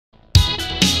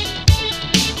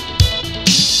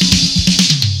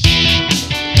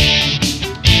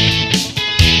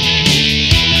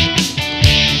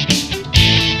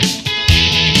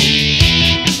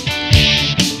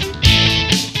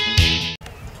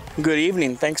Good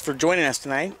evening. Thanks for joining us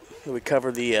tonight. We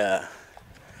cover the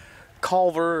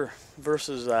Culver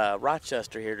versus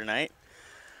Rochester here tonight.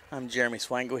 I'm Jeremy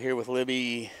Swango here with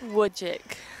Libby Woodchick.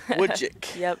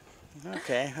 Woodchick. Yep.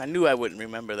 Okay, I knew I wouldn't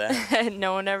remember that.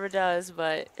 No one ever does,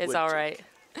 but it's all right.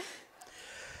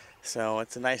 So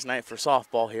it's a nice night for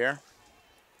softball here.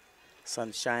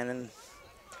 Sun's shining.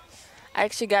 I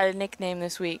actually got a nickname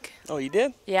this week. Oh, you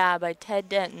did? Yeah, by Ted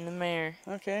Denton, the mayor.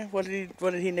 Okay. What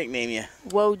did he nickname you?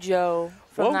 Wojo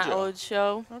from that Wojo. old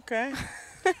show. Okay.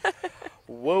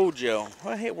 Wojo.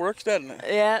 Well, hey, it works, doesn't it?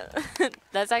 Yeah,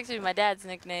 that's actually my dad's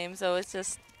nickname, so it's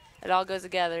just, it all goes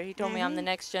together. He told me I'm the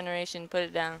next generation, put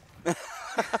it down.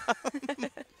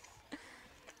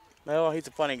 Oh, he's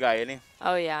a funny guy, isn't he?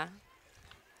 Oh, yeah.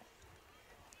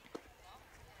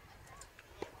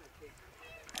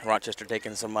 Rochester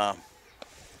taking some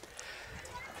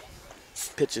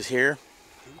pitches here,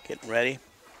 getting ready.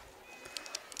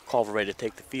 Culver ready to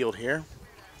take the field here.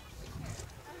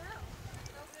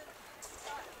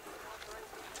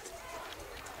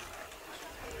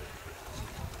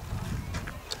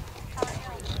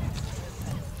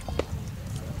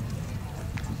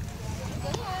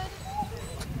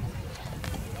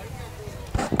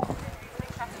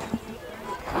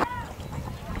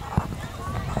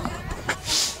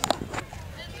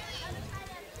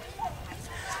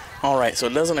 All right, so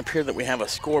it doesn't appear that we have a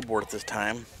scoreboard at this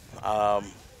time. So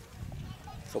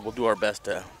we'll do our best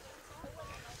to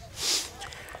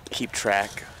keep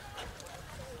track.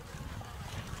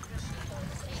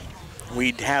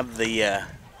 We'd have the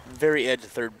very edge of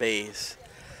third base.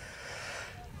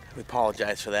 We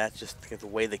apologize for that, just because of the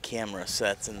way the camera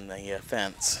sets in the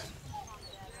fence.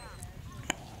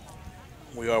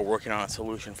 We are working on a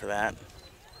solution for that.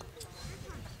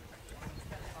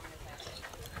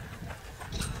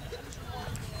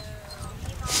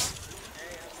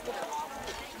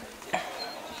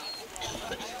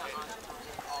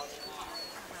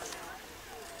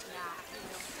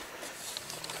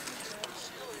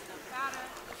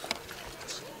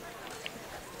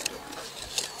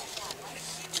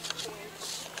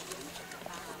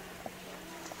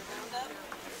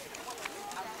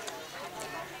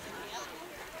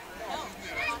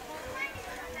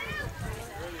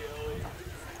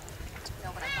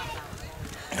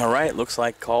 All right, looks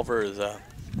like Culver is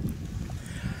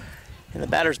in the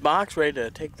batter's box, ready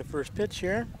to take the first pitch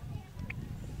here.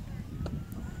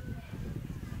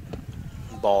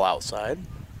 Ball outside.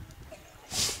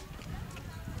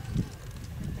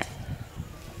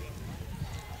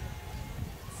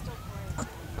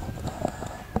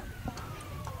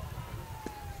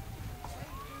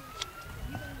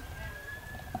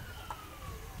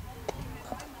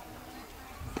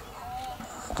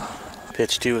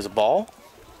 Pitch 2 is a ball.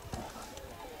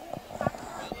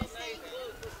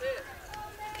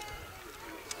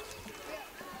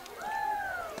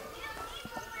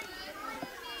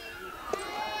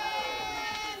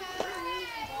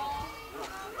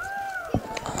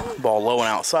 Ball low and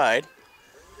outside.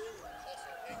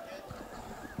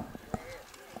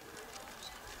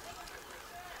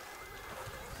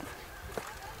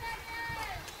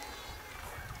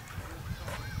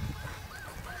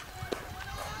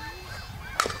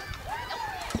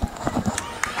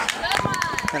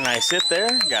 A nice hit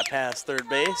there. Got past third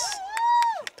base.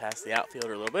 Past the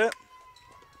outfielder a little bit.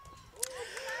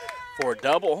 For a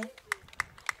double.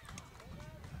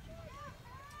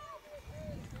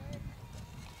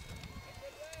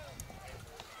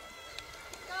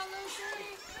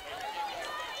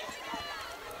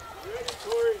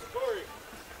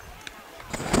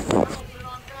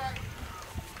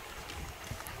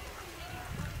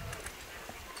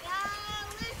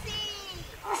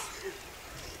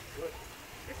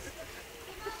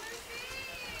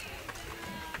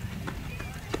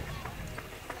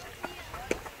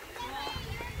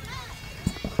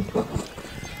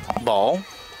 Ball.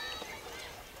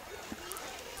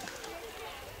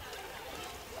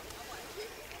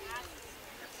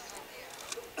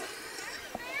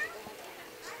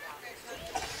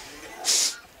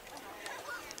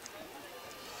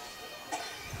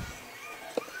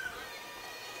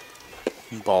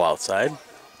 Ball outside.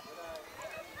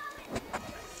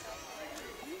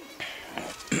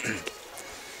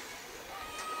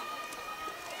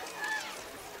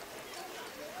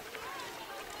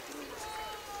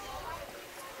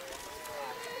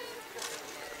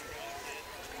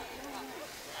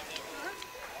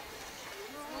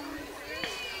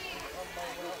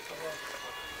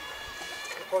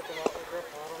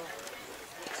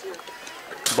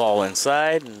 Ball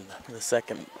inside, and the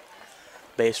second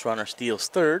base runner steals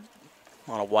third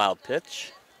on a wild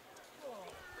pitch.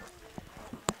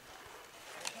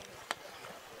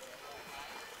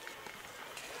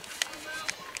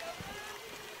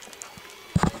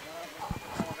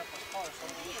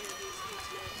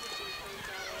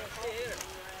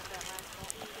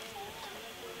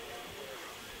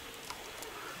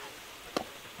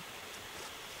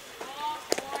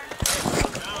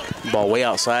 Ball way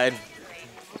outside.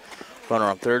 Runner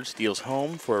on third steals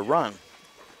home for a run.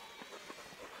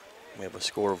 We have a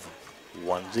score of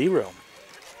 1-0.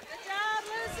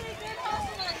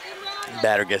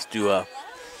 Batter gets to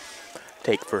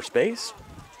take first base.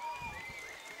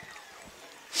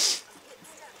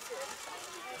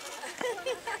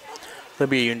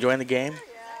 Libby, are you enjoying the game?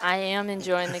 I am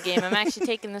enjoying the game. I'm actually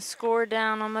taking the score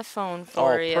down on my phone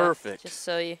for you. Oh, perfect. Just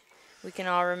so we can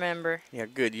all remember. Yeah,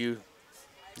 good. You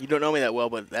don't know me that well,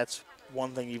 but that's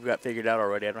one thing you've got figured out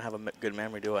already. I don't have a good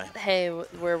memory, do I? Hey,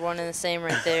 we're one and the same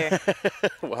right there.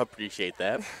 Well, I appreciate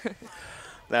that.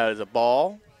 That is a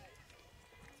ball.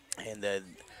 And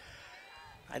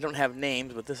I don't have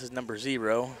names, but this is number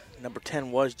 0. Number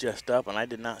 10 was just up, and I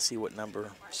did not see what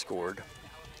number scored.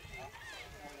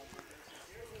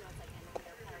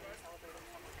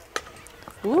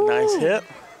 Ooh. Nice hit.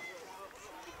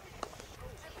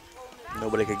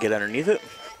 Nobody could get underneath it.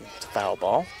 It's a foul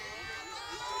ball.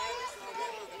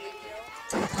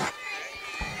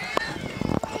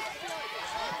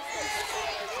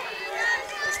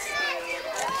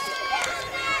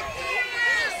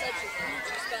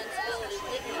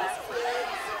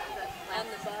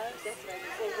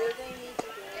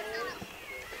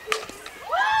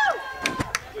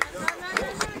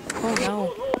 Oh,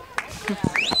 no.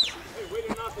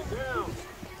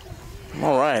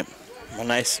 All right. A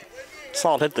nice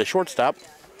solid hit to the shortstop.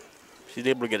 She's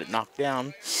able to get it knocked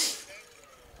down.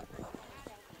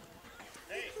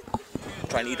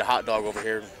 Trying to eat a hot dog over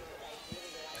here.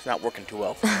 It's not working too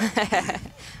well.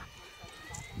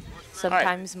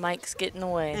 Sometimes Mike's get in the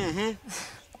way. Mm-hmm.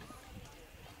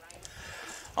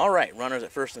 All right, runners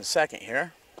at first and second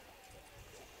here.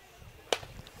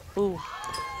 Ooh.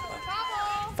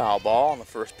 Foul ball on the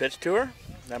first pitch to her,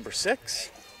 number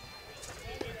 6.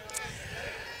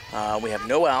 We have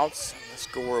no outs, a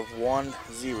score of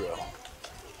 1-0.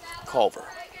 Culver.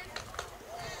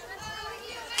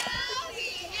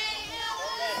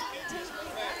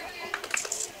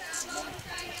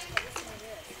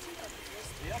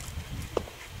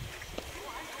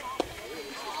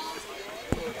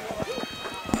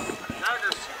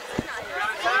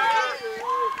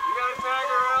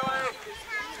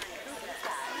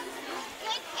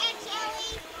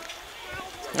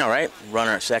 All right,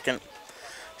 runner at second,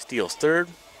 steals third.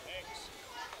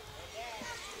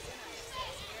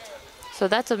 So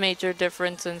that's a major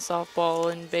difference in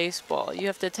softball and baseball. You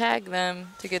have to tag them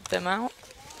to get them out.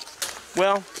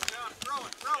 Well,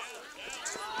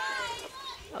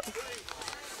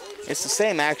 it's the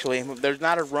same actually. There's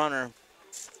not a runner,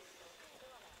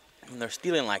 when they're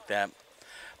stealing like that,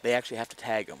 they actually have to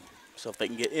tag them. So if they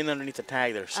can get in underneath the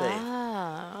tag, they're safe.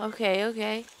 Ah, okay,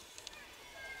 okay.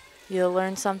 You'll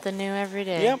learn something new every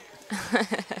day. Yep.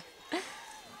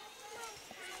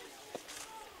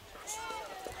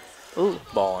 Ooh,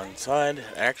 ball inside.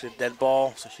 Actually, dead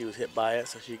ball, so she was hit by it,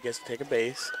 so she gets to take a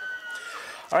base.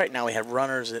 All right, now we have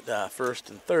runners at first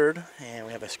and third, and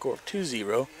we have a score of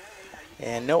 2-0,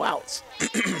 and no outs.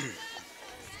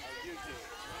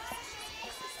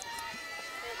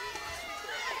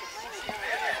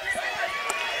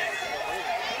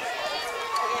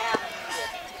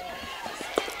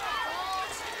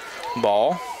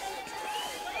 Ball.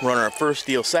 Runner at first,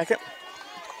 steals second.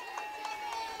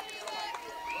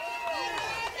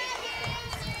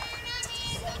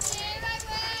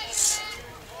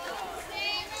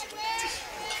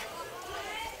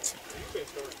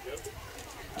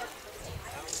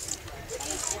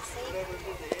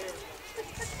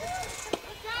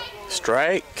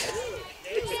 Strike.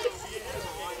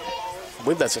 I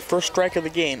believe that's the first strike of the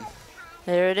game.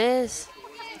 There it is.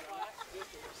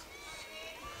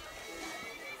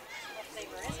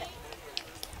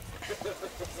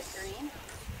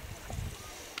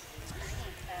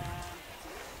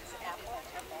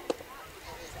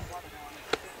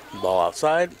 Ball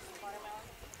outside.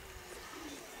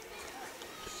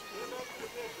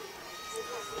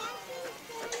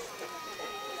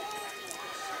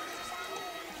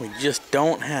 We just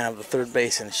don't have the third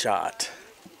baseman shot.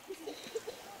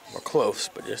 We're close,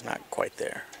 but just not quite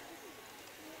there.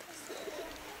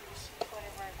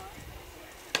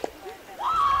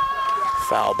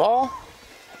 Foul ball.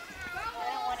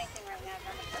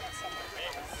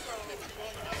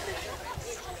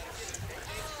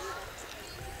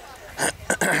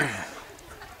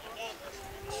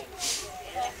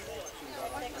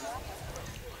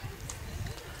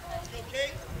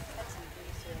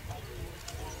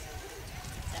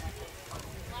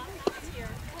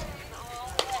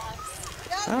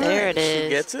 There it is. She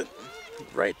gets it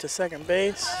right to second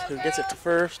base. Who gets it to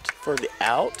first for the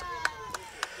out?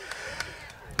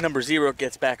 Number 0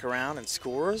 gets back around and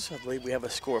scores. I believe we have a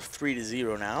score of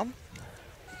 3-0 now.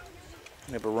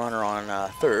 We have a runner on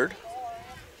third.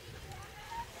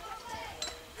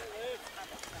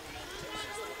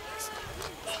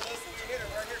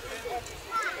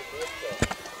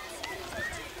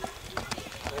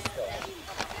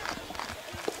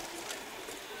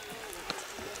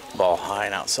 Ball high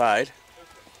and outside.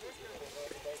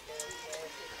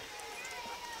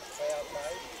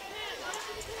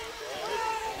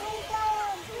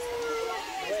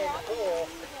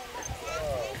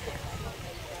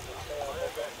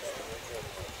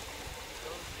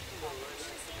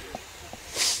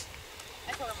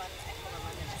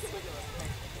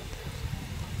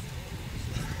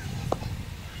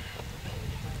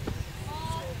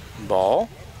 Ball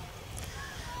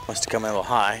must have come in a little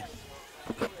high.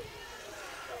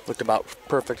 Looked about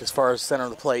perfect as far as center of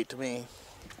the plate to me.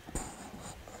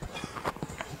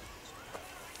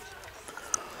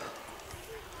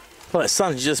 Well, the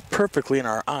sun's just perfectly in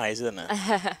our eyes, isn't it?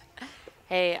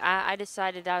 Hey, I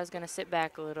decided I was gonna sit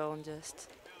back a little and just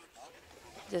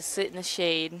sit in the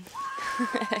shade.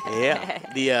 Yeah,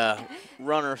 the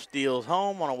runner steals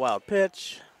home on a wild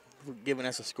pitch, giving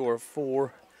us a score of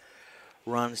 4-0.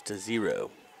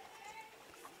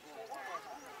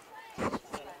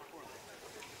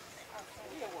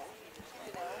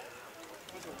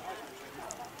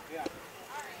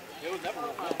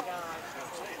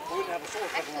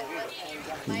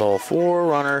 Ball 4,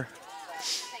 runner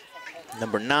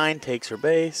number 9 takes her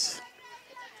base.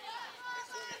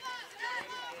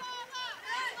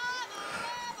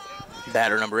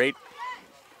 Batter number 8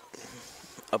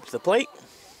 up to the plate.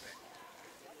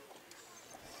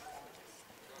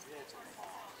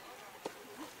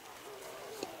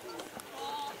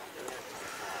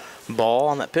 Ball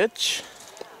on that pitch.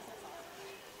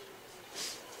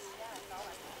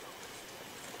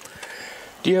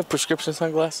 Do you have prescription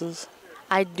sunglasses?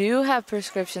 I do have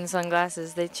prescription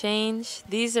sunglasses. They change.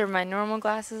 These are my normal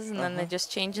glasses, and then they just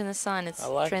change in the sun. It's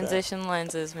like transition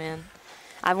lenses, man.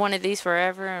 I've wanted these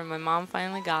forever, and my mom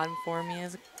finally got them for me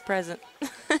as a present.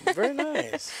 Very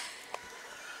nice.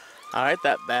 All right,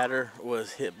 that batter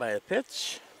was hit by a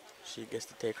pitch. She gets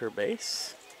to take her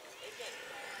base.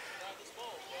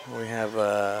 We have,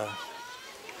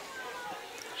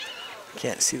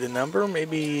 can't see the number,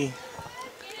 maybe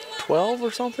 12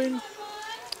 or something?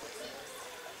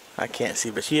 I can't see,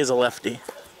 but she is a lefty.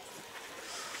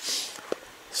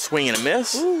 Swing and a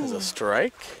miss is a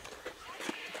strike.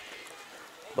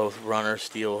 Both runners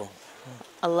steal.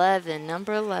 11,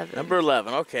 number 11. Number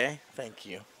 11, okay, thank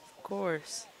you. Of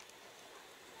course.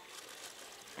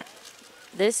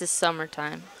 This is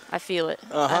summertime. I feel it.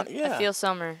 Yeah. I feel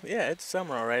summer. Yeah, it's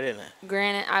summer already, isn't it?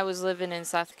 Granted, I was living in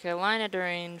South Carolina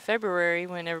during February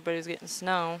when everybody was getting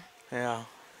snow. Yeah.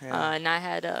 And I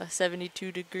had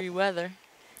 72-degree weather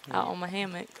out on my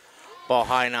hammock. Ball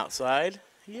high and outside.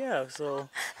 Yeah, so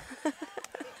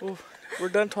we're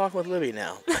done talking with Libby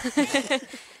now.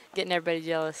 Getting everybody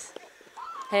jealous.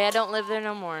 Hey, I don't live there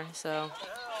no more, so.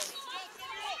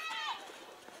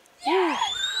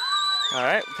 All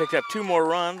right, picked up 2 more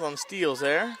runs on steals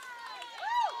there.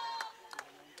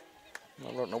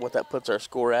 I don't know what that puts our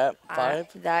score at.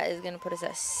 5? That is going to put us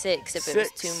at 6 if it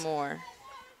was 2 more.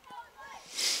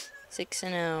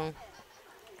 6-0.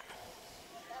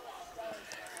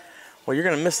 Well, you're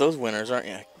going to miss those winners, aren't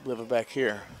you, living back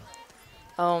here?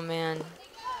 Oh, man.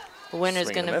 The winner's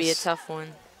going to be a tough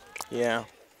one. Yeah.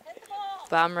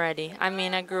 But I'm ready. I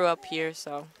mean, I grew up here,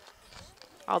 so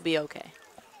I'll be okay.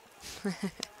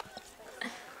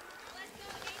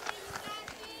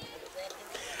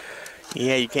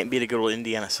 Yeah, you can't beat a good old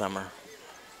Indiana summer.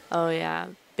 Oh, yeah.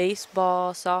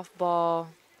 Baseball, softball.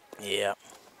 Yeah.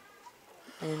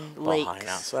 And Ball lakes. high and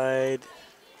outside.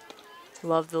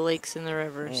 Love the lakes and the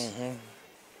rivers. Mm-hmm.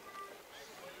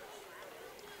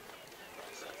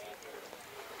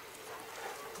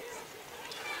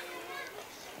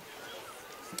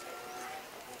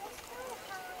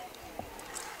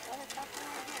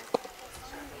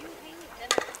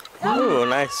 Ooh,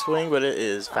 nice swing, but it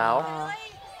is foul.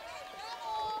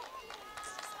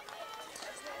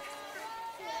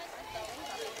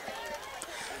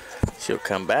 She'll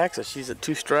come back, so she's at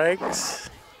 2 strikes.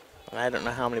 And I don't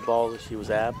know how many balls she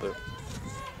was at, but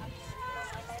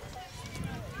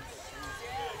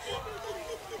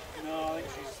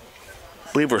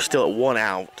I believe we're still at 1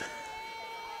 out.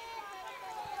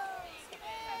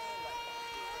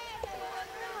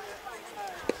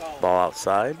 Ball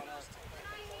outside.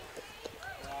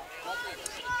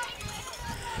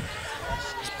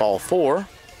 It's ball 4.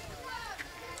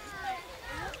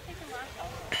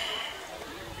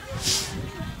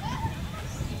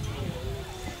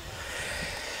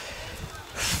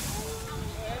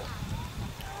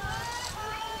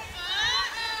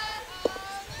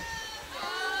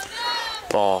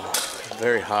 ball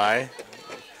very high.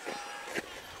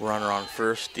 Runner on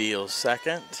first steals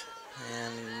second,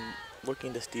 and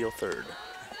looking to steal third.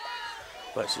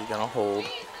 But she's gonna hold.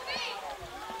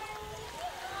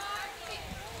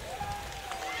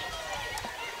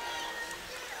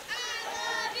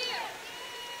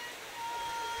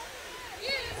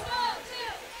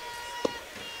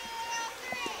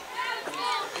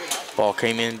 Ball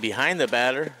came in behind the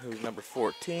batter, who's number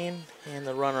 14, and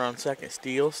the runner on second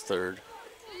steals third.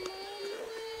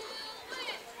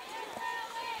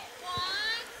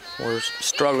 We're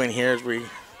struggling here as we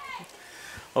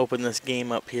open this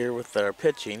game up here with our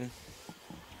pitching.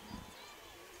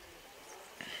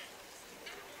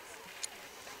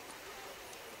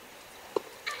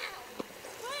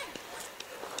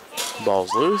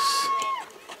 Ball's loose.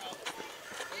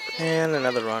 And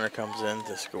another runner comes in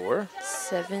to score.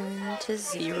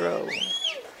 7-0.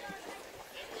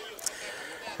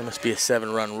 There must be a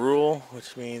 7-run rule,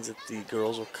 which means that the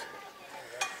girls will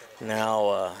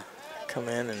now come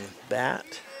in and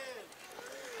bat.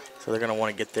 So they're going to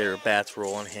want to get their bats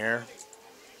rolling here.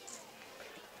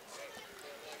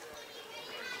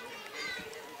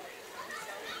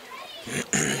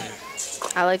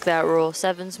 I like that rule.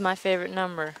 7's my favorite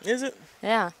number. Is it?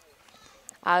 Yeah.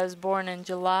 I was born in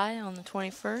July on the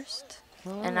 21st.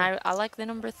 Oh. And I like the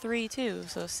number 3 too.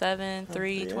 So 7,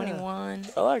 3, yeah. 21.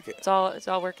 I like it. It's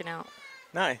all working out.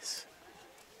 Nice.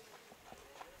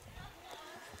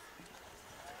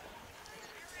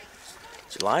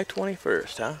 July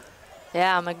 21st, huh?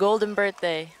 Yeah, my golden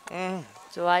birthday. Mm.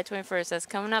 July 21st. That's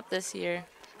coming up this year.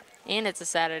 And it's a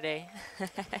Saturday.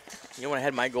 You know when I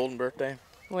had my golden birthday?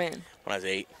 When? When I was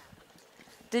 8.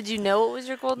 Did you know it was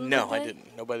your golden birthday? No, I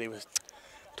didn't. Nobody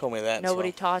told me that.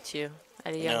 Nobody so. taught you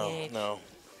at a young age. No.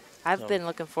 I've been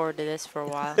looking forward to this for a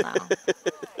while now.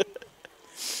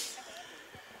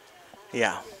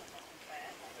 Yeah.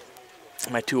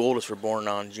 My 2 oldest were born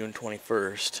on June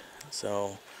 21st,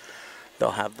 so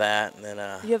they'll have that. And then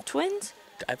You have twins?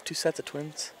 I have 2 sets of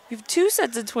twins. You have 2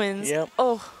 sets of twins? Yep.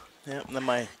 Oh. Yep. And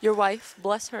then your wife,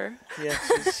 bless her. Yeah,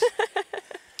 she's...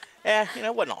 Yeah,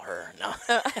 it wasn't all her. No.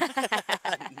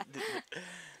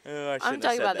 Oh, I'm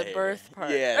talking about the birth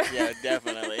part. Yeah,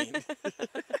 definitely.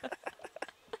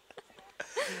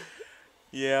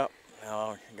 Yeah.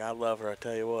 Oh, God love her, I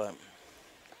tell you what.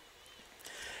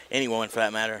 Any woman, for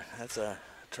that matter, that's a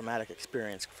traumatic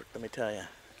experience, let me tell you.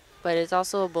 But it's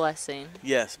also a blessing.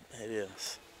 Yes, it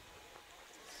is.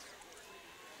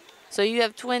 So you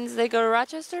have twins, they go to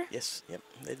Rochester? Yes, yep,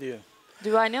 they do.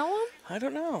 Do I know them? I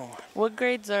don't know. What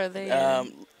grades are they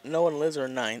Noah and Liz are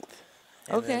in 9th.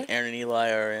 And Okay. then Aaron and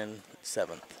Eli are in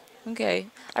 7th. Okay.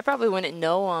 I probably wouldn't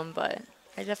know them, but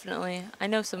I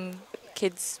know some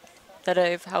kids that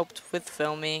I've helped with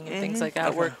filming and things like that,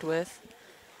 Okay. worked with.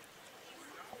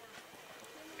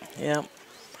 Yeah.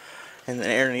 And then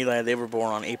Aaron and Eli, they were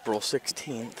born on April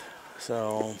 16th.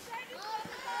 So,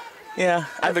 yeah,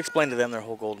 I've explained to them their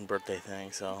whole golden birthday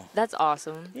thing, so. That's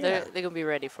awesome. Yeah. They're going to be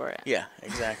ready for it. Yeah,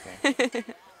 exactly.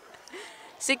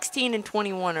 16 and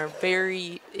 21 are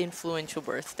very influential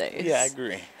birthdays. Yeah, I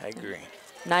agree.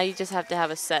 Now you just have to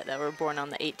have a set that were born on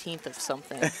the 18th of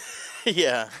something.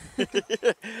 Yeah.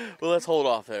 Well, let's hold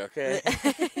off there, okay?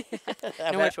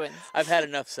 Which ones? I've had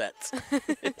enough sets.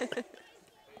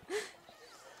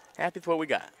 Happy with what we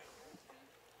got.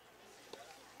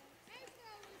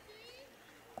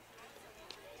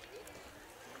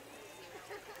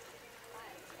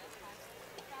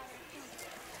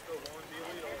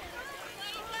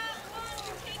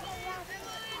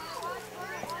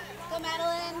 Go,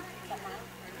 Madeline.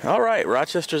 All right,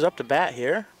 Rochester's up to bat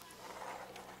here.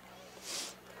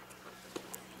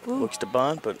 Ooh. Looks to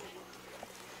bunt, but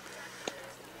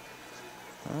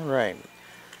all right.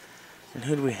 And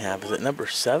who do we have? Is it number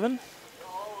 7?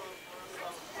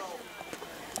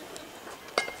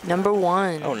 Number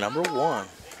 1. Oh, number 1.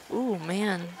 Ooh,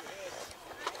 man.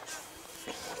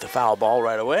 The foul ball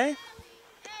right away.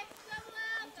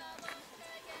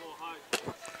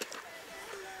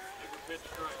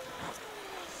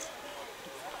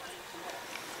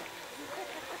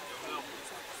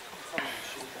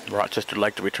 Rochester would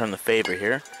like to return the favor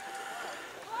here.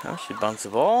 Oh, she bunts the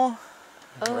ball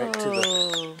right to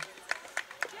the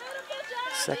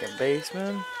second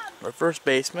baseman, or first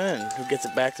baseman, and who gets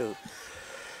it back to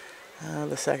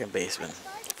the second baseman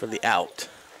for the out.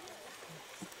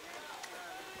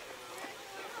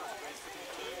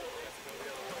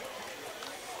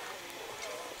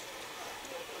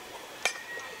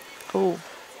 Ooh.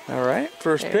 All right,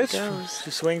 first There it pitch. goes. She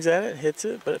swings at it, hits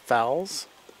it, but it fouls.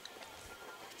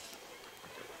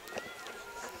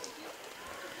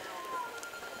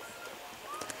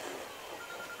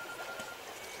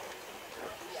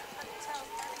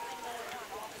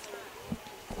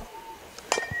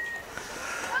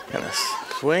 And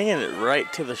swinging it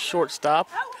right to the shortstop,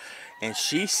 and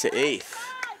she's safe.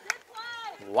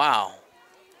 Wow.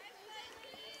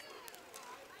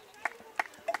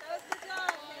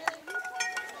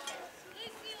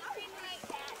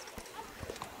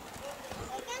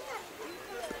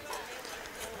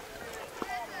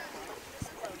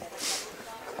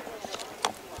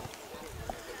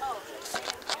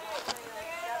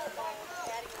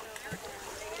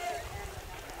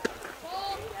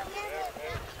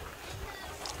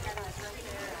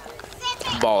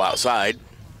 Ball outside.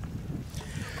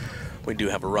 We do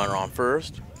have a runner on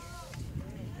first.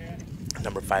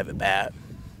 Number 5 at bat.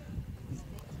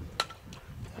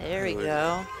 There we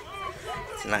go.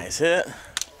 It's a nice hit.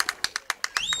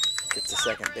 Gets the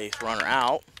second base runner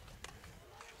out.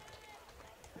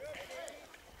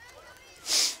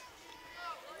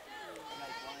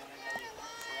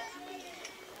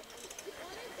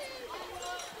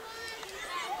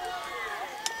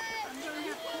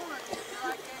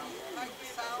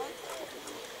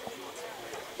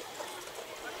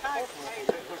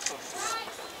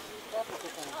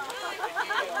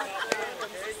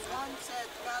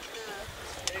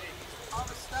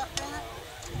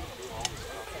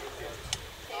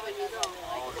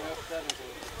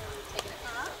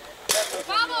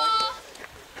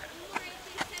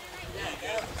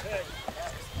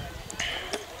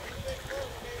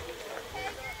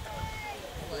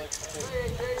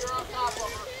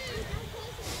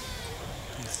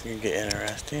 This can get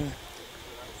interesting.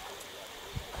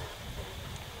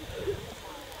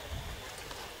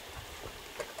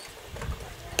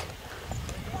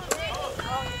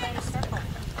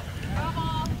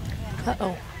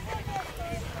 Uh-oh.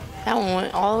 That one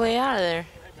went all the way out of there.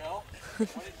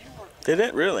 Did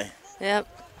it really? Yep.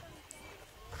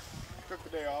 Took the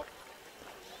day off.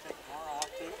 Take tomorrow off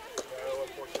too? No,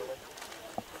 unfortunately.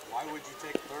 Why would you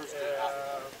take Thursday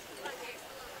off?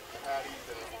 Patty,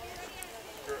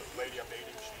 the lady I'm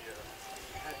dating, she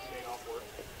had the day off work.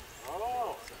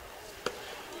 Oh.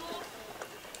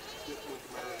 Just went to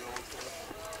Maryville and stuff.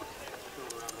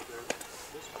 Filled around with there.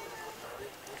 This one,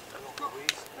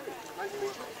 Louise. Hey, nice to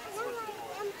meet you.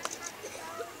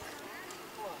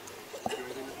 Do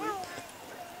anything this week?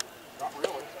 Not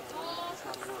really. It's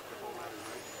not work, that's all matters,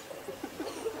 right?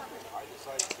 I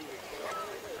decided 2 weeks ago.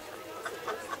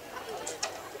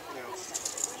 You know.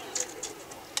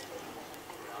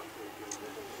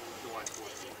 July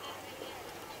 14th.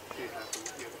 She has to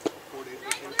get 4 days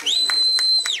vacation.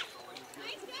 That's all I need to get.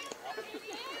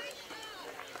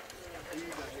 Who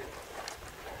you got here?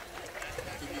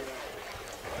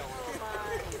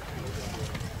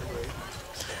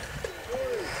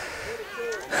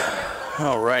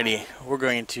 Alrighty, we're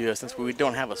going to, since we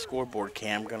don't have a scoreboard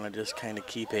cam, going to just kind of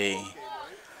keep a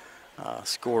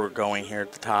score going here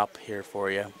at the top here for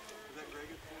you.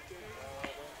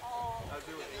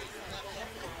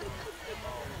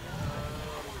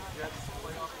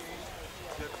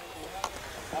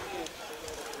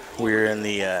 We're in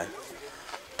the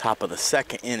top of the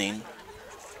second inning.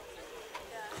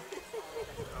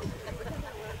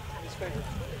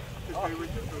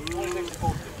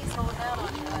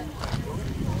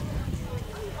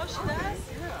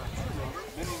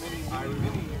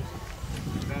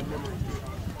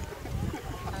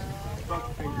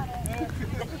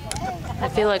 I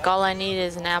feel like all I need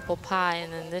is an apple pie,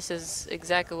 and then this is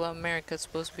exactly what America's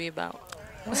supposed to be about.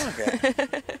 Oh, okay.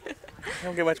 You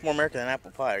don't get much more American than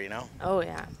apple pie, you know? Oh,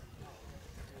 yeah.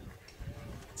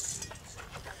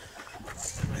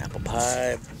 Apple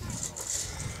pie,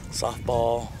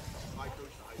 softball.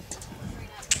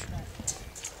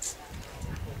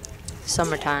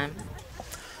 Summertime.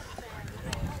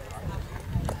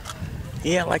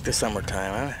 Yeah, I like the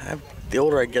summertime. The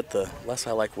older I get, the less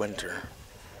I like winter.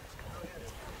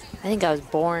 I think I was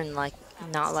born like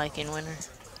not liking winter.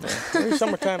 Yeah, you're a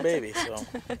summertime baby, so.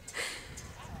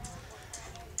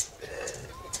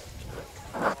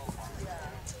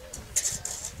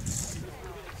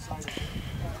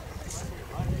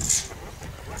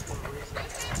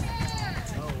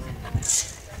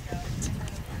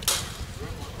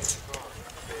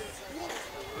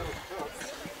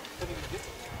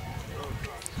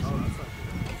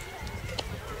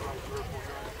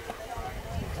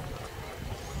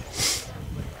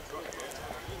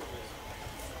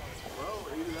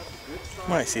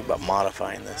 Might see about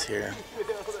modifying this here.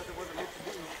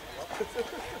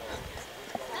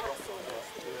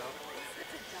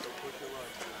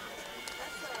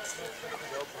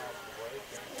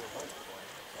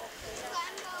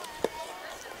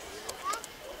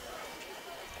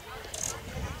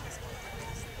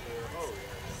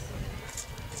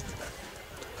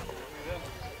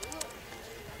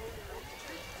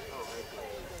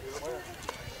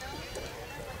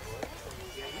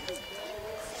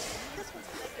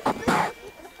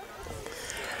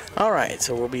 All right,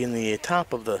 so we'll be in the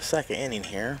top of the second inning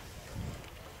here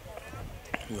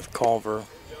with Culver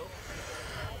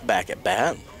back at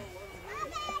bat.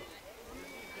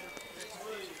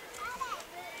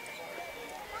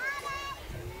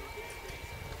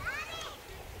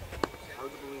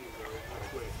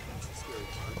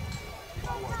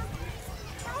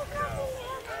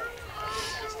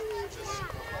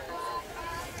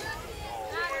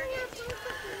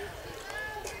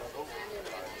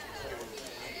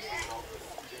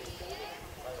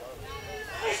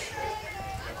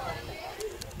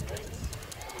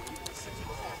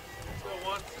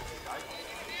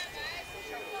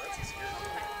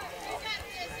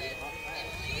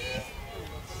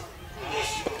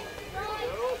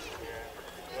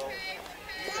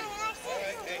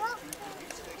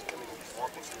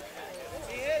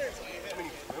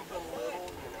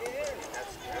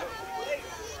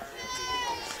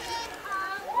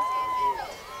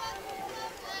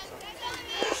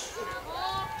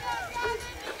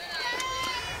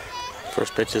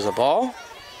 First pitch is a ball.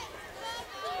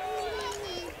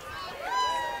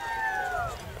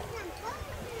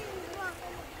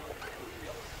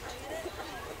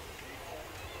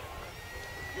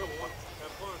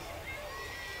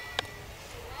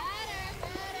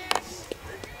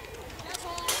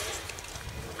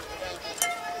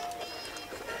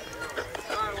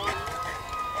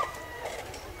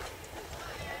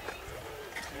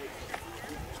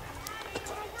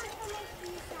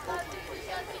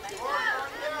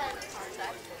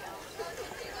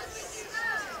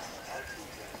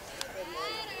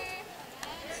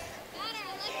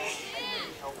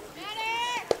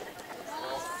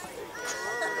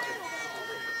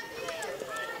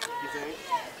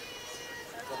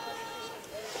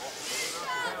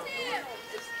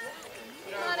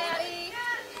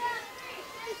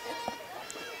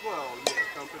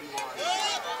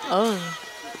 Oh.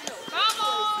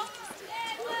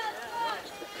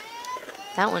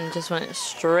 That one just went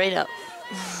straight up.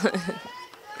 Want me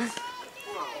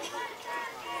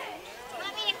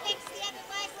to fix the other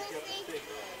leg, Lucy?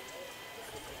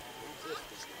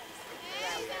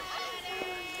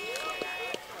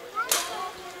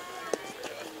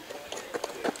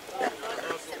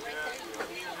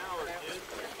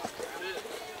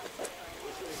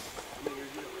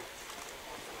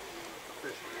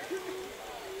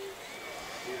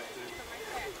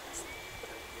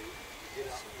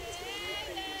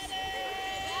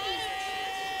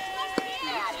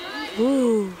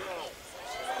 Ooh.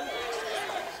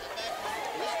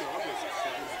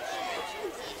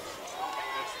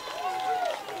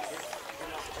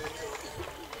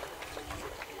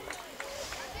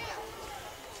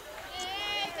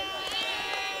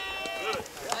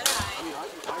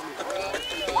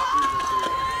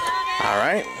 All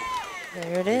right.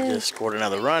 There it We is. just scored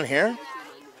another run here.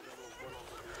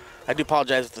 I do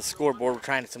apologize with the scoreboard. We're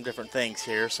trying some different things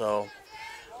here, so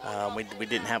we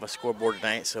didn't have a scoreboard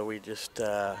tonight, so we just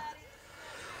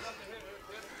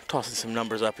tossing some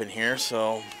numbers up in here,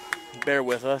 so bear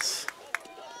with us.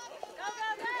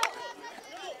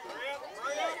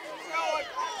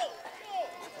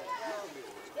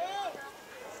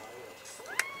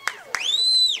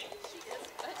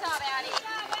 Good job, Addie.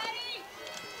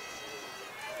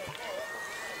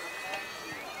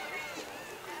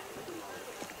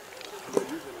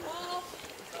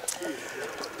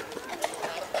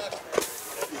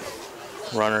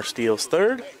 Runner steals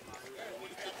third.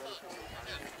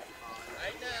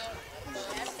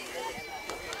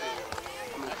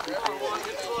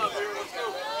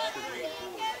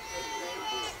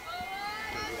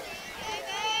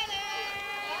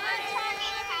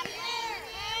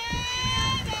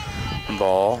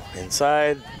 Ball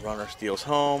inside. Runner steals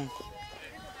home.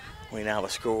 We now have a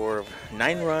score of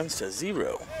 9 runs to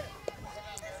 0.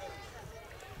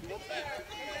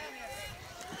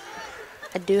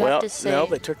 I do Well, have to say. no,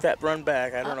 they took that run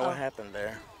back. I don't know what happened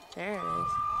there. There it is.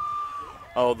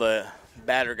 Oh, the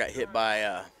batter got hit by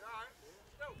a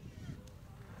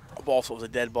ball, so it was a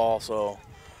dead ball, so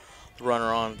the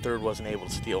runner on third wasn't able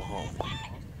to steal home.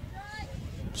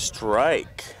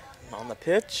 Strike on the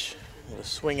pitch with a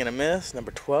swing and a miss,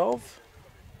 number 12.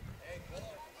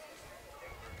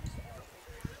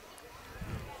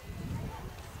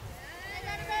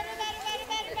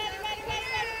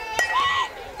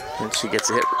 And she gets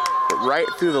a hit right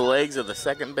through the legs of the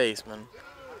second baseman.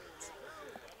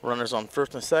 Runners on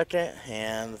first and second,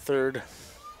 and the third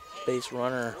base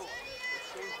runner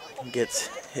gets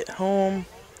hit home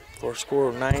for a score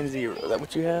of 9-0. Is that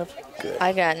what you have? Good.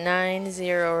 I got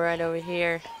 9-0 right over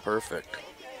here. Perfect.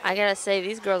 I gotta say,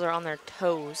 these girls are on their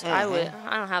toes. I Mm-hmm.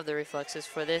 don't have the reflexes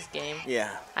for this game.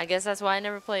 Yeah. I guess that's why I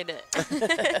never played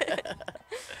it.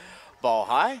 Ball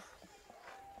high.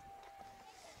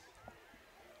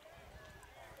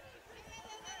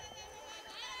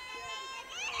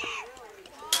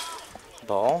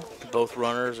 Ball. Both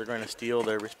runners are going to steal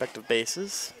their respective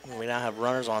bases. We now have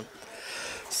runners on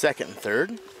second and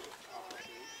third.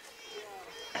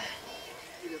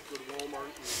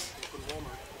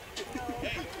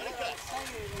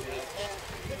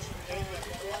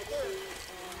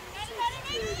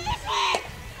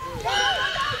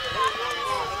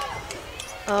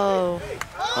 Oh.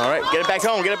 All right, get it back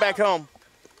home, get it back home.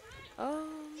 Oh.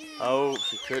 Oh,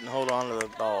 she couldn't hold on to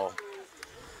the ball.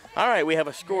 All right, we have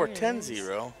a score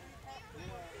 10-0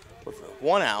 with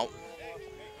one out.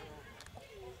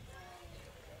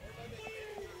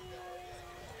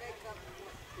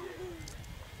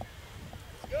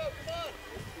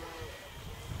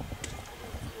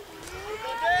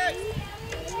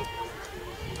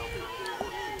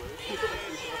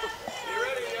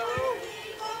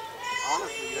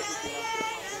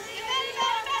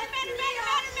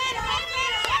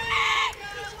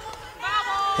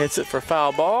 Hits it for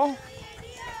foul ball.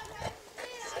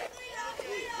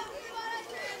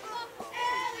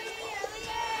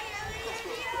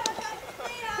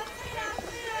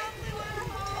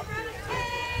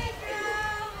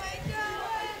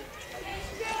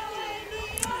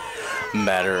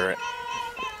 Batter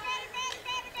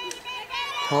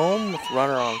home with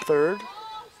runner on third.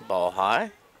 Ball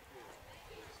high.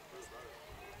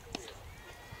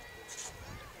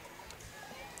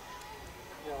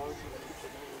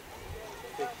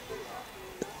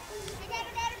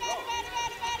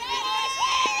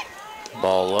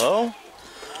 Ball low.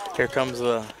 Here comes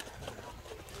the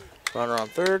runner on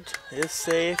third. Is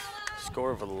safe.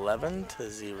 Score of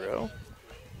 11-0.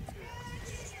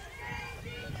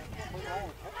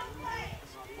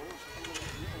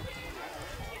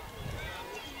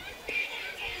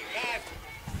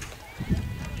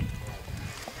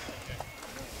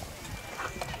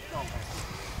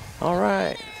 All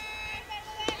right.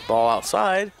 Ball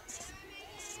outside.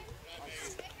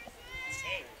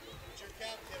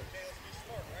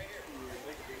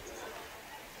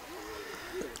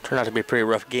 Turned out to be a pretty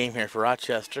rough game here for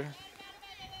Rochester.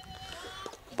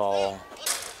 Ball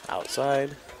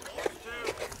outside.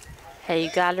 Hey,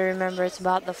 you gotta remember it's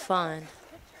about the fun.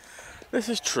 This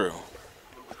is true.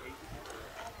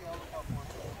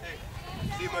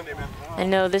 I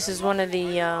know this is one of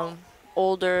the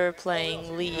older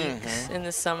playing leagues in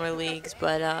the summer leagues,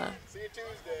 but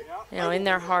you know, in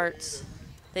their hearts,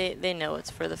 they know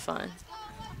it's for the fun.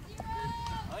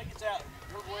 I think it's out.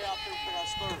 You're way out there for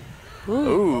that third. Ooh,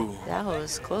 Ooh. that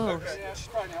was close. Yeah, she's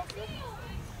probably outfield.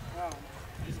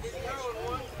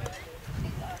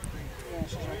 Yeah,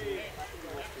 she's right there.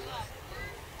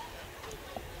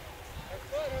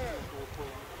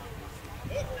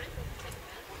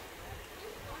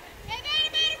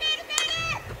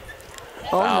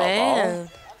 Oh Foul man,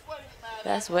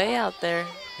 that's way out there.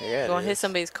 Yeah, Going to hit is.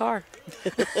 somebody's car.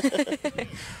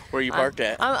 Where you parked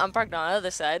at? I'm parked on the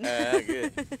other side.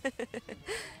 Good.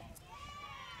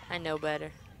 I know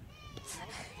better.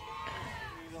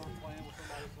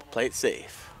 Play it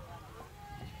safe.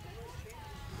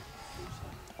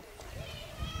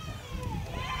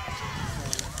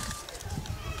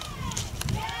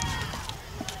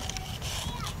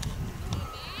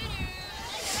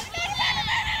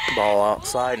 Ball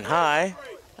outside and high.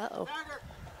 Uh-oh.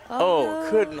 Oh, no.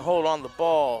 couldn't hold on the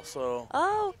ball, so.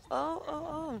 Oh.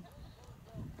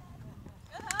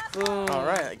 Boom. All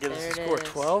right, that gives us a There score it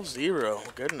is.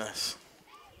 12-0. Goodness.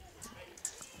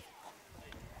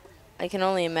 I can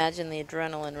only imagine the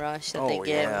adrenaline rush that they Oh,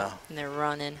 get yeah. when they're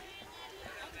running.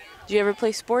 Did you ever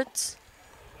play sports?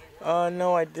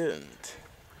 No, I didn't.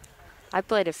 I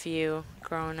played a few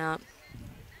growing up.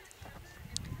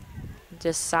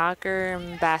 Just soccer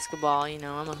and basketball, you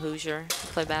know. I'm a Hoosier.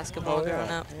 Play basketball growing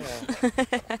up.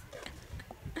 Yeah.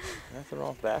 Nothing wrong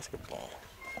with basketball.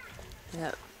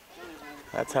 Yep.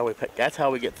 That's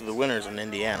how we get to the winners in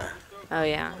Indiana. Oh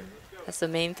yeah. That's the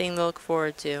main thing to look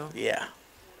forward to. Yeah.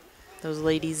 Those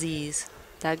Lady Z's.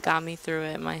 That got me through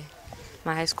it. My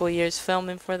high school years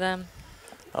filming for them.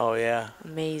 Oh yeah.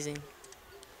 Amazing.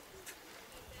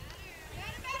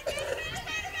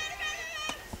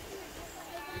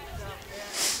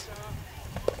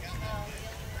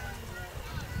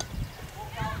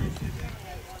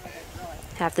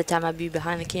 Half the time I'd be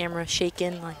behind the camera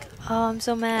shaking like, oh, I'm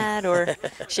so mad, or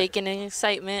shaking in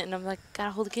excitement, and I'm like,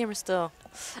 gotta hold the camera still.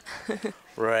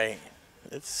 Right.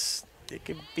 It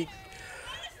can be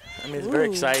I mean, it's very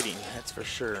Ooh. exciting, that's for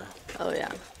sure. Oh,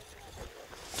 yeah.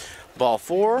 Ball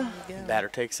 4, There you go. batter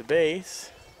takes a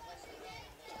base.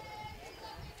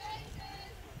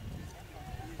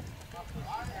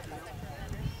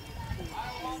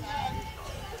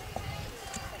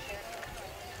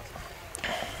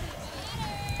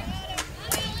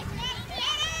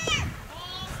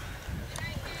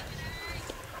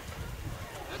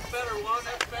 That's better, one.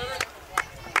 That's better.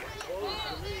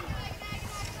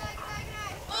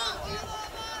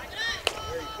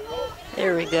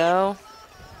 There we go.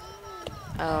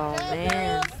 Oh,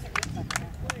 man.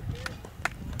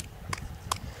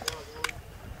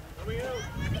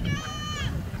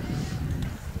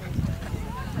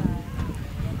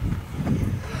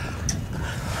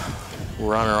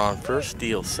 Runner on first,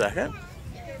 steals second.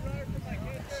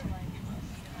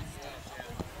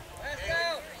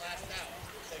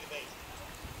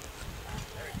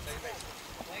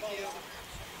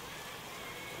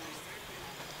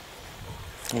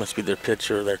 Must be their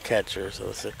pitcher or their catcher, so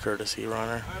it's a courtesy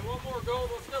runner. All right, one more goal.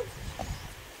 Let's go.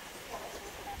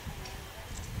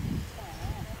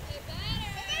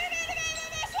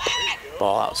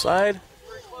 Ball outside.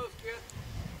 Pretty close, kid.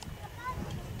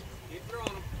 Keep throwing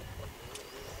them.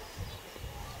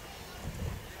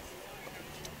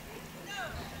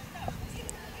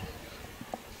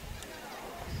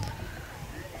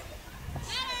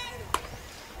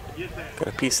 Got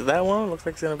a piece of that one. Looks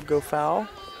like it's going to go foul.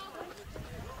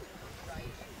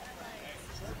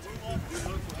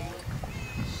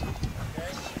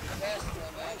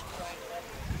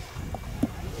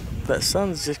 That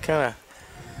sun's just kind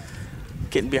of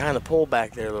getting behind the pole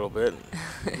back there a little bit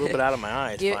out of my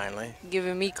eyes finally.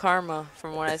 Giving me karma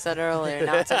from what I said earlier.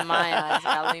 Now it's in my eyes.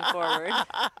 Gotta lean forward.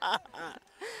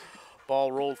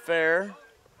 Ball rolled fair.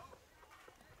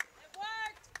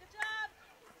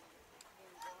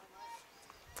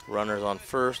 Runners on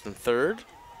first and third.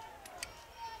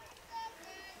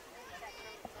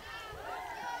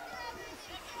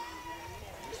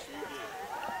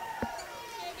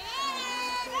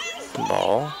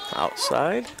 Ball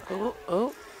outside. Oh,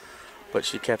 oh. But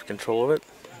she kept control of it.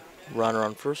 Runner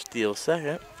on first, steals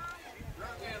second.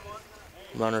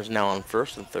 Runner's now on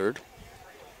first and third.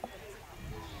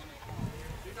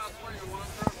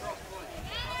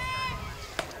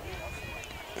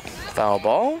 Foul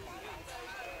ball.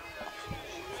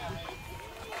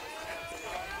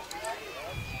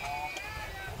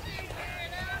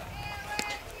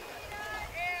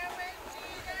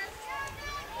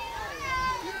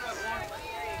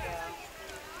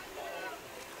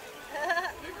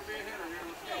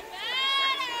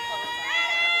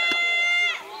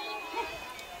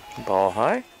 Ball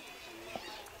high.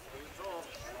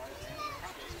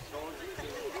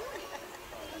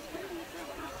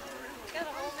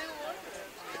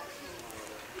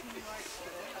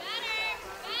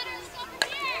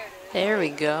 There we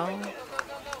go.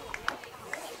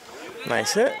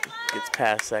 Nice hit. Gets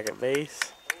past second base.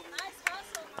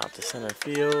 Out to center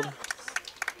field.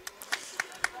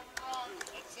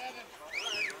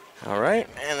 All right,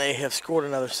 and they have scored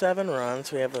another 7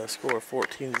 runs. We have a score of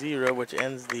 14-0, which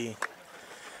ends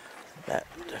that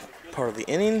part of the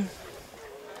inning.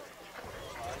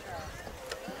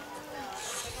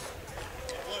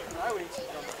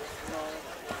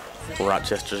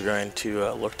 Rochester's going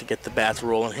to look to get the bats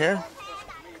rolling here.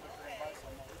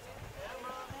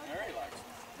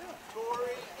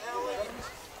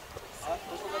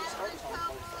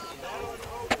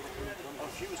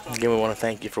 Again, we want to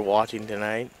thank you for watching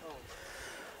tonight.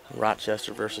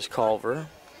 Rochester versus Culver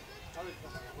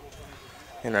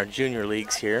in our junior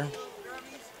leagues here.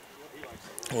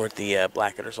 We're at the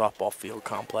Blackadder Softball Field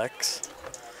Complex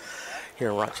here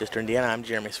in Rochester, Indiana. I'm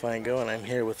Jeremy Swango, and I'm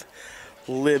here with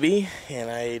Libby, and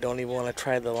I don't even want to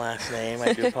try the last name.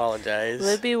 I do apologize.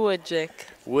 Libby Woodjick.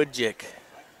 Woodjick.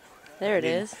 There it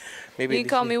is. Maybe You can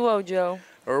call me Wojo.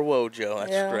 or Wojo.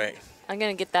 That's Yeah. great. I'm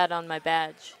going to get that on my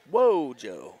badge.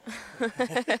 Wojo.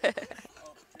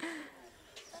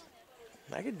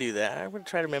 I could do that. I'm going to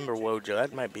try to remember Wojo.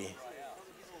 That might be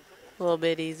A little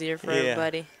bit easier for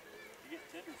everybody.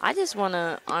 I just want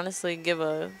to honestly give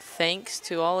a thanks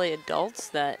to all the adults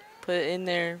that put in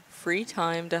their free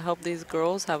time to help these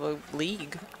girls have a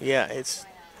league. Yeah, it's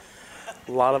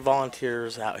a lot of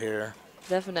volunteers out here.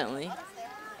 Definitely.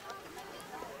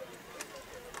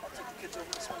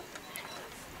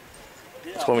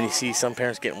 That's why when you see some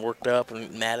parents getting worked up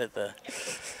and mad at the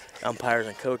umpires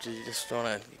and coaches, you just want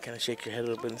to kind of shake your head a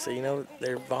little bit and say, you know,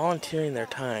 they're volunteering their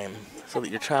time so that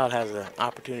your child has an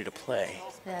opportunity to play.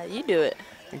 Yeah, you do it.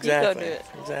 Exactly. You go do it.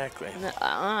 Exactly. No,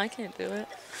 I can't do it.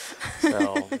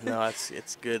 So, no,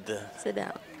 it's good to Sit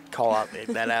down. call that out and, you know,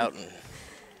 let them know. Sit down. Call out that out and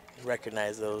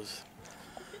recognize those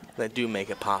that do make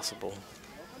it possible.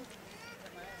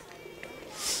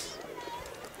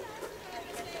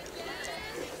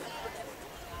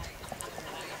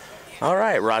 All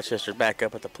right, Rochester back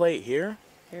up at the plate here.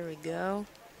 Here we go.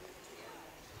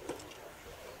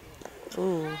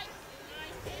 Ooh.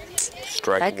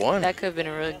 Strike one. That could have been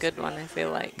a really good one, I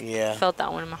feel like. Yeah. I felt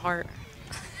that one in my heart.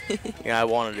 Yeah, I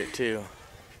wanted it too.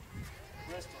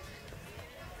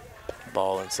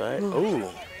 Ball inside. Ooh.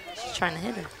 She's trying to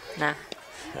hit him. Nah.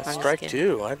 That's I'm just strike kidding.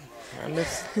 two. I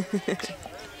missed.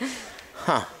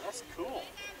 Huh. That's cool.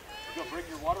 You go bring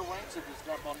your water wings and just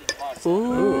dump onto the box.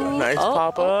 Ooh, nice Oh,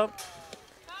 pop oh. up.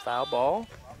 Foul ball.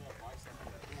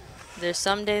 There's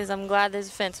some days I'm glad there's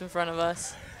a fence in front of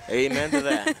us. Amen to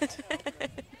that.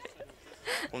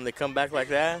 When they come back like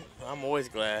that, I'm always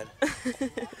glad.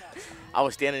 I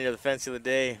was standing near the fence the other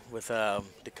day with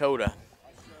Dakota.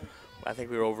 I think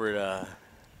we were over at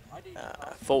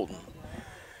Fulton.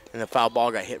 And the foul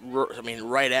ball got hit,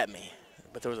 right at me.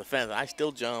 But there was a fence, and I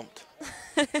still jumped.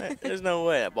 There's no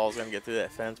way that ball's going to get through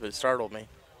that fence, but it startled me.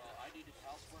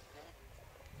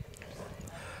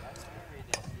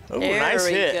 Oh, nice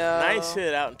hit. Go. Nice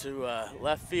hit out into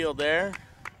left field there.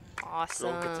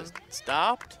 Awesome. Girl gets it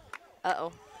stopped.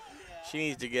 Uh-oh. She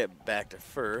needs to get back to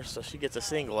first, so she gets a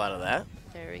single out of that.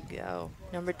 There we go.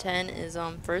 Number 10 is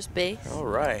on first base. All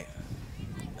right.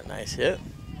 A nice hit.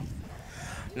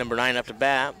 Number 9 up to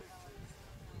bat.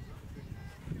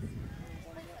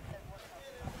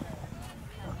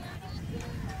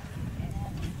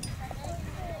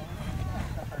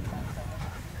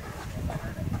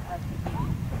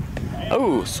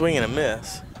 Oh, swing and a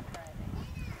miss.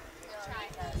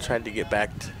 Tried to get back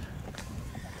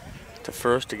to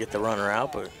first to get the runner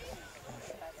out, but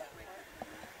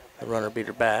the runner beat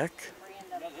her back.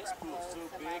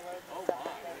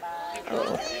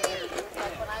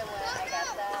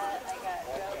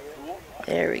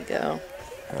 There we go.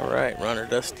 All right, runner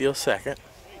does steal second.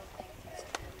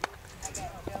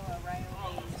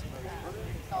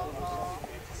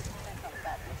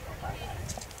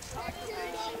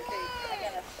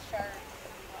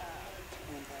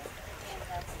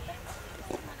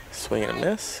 Swing and a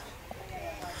miss.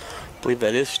 I believe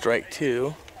that is strike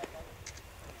two.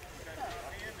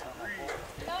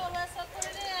 Go, Alyssa, put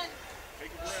it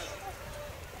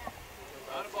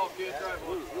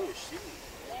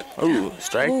in. Ooh,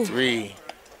 strike three.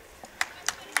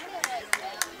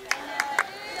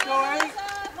 Come on, Ellie.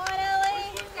 Come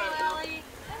on, Ellie.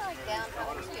 I like down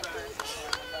for the skippers.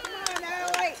 Come on,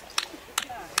 Ellie.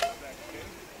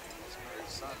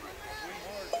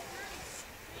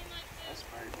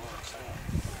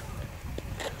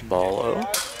 Ball low.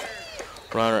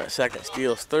 Runner at second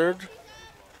steals third.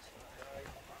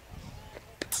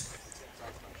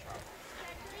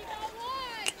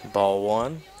 Ball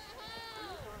one.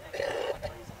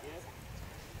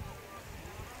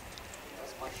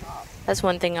 That's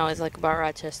one thing I always like about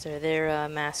Rochester. Their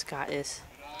mascot is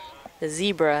the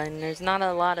zebra, and there's not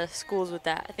a lot of schools with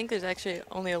that. I think there's actually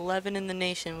only 11 in the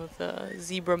nation with a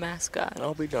zebra mascot.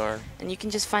 I'll be darned. And you can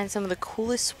just find some of the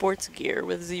coolest sports gear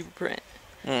with zebra print.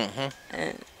 Mm-hmm.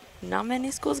 And not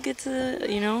many schools get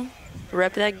to,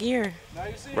 rep that gear.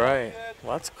 Right.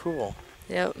 Well, that's cool.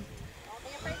 Yep.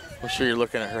 I'm sure you're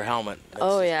looking at her helmet.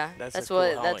 Oh yeah, a that's cool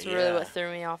what. helmet, That's really yeah. what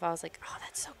threw me off. I was like, oh,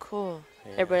 that's so cool.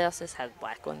 Yeah. Everybody else just has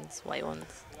black ones, white ones,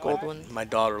 gold ones. My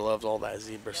daughter loves all that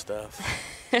zebra stuff.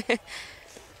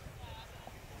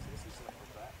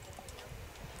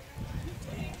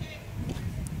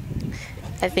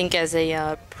 I think as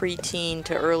a preteen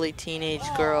to early teenage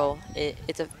girl,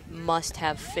 it's a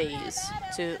must-have phase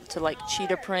to like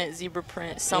cheetah print, zebra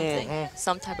print, something,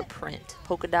 some type of print,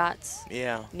 polka dots,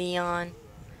 Yeah. neon.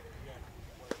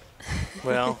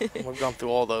 Well, we've gone through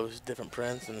all those different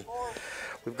prints, and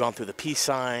we've gone through the peace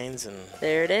signs, and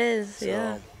There it is. so,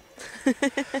 Yeah.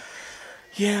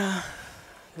 yeah,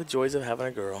 the joys of having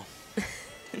a girl.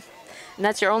 And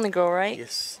that's your only girl, right?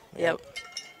 Yes. Yep.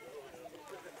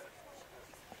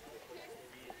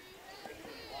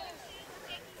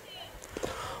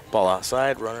 Ball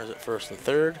outside, runners at first and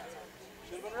third.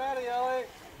 Should've been ready, Ellie.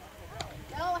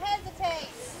 Don't hesitate.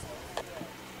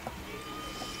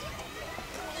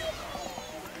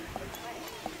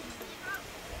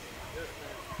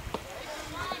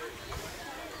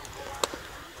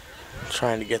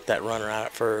 Trying to get that runner out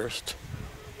at first.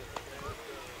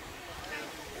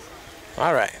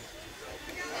 All right.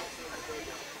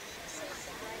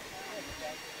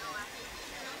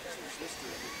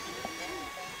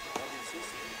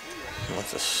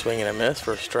 That's a swing and a miss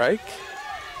for a strike.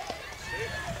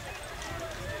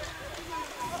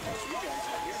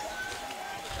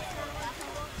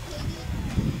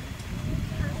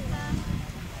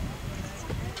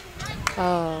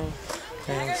 Oh.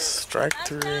 And strike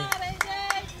 3. That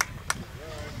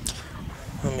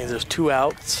means there's 2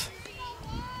 outs.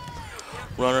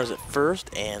 Runners at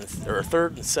first and or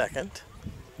third and second.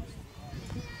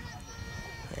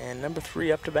 And number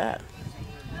 3 up to bat.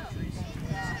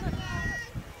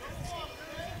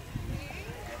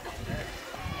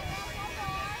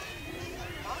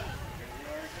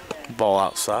 Ball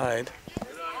outside.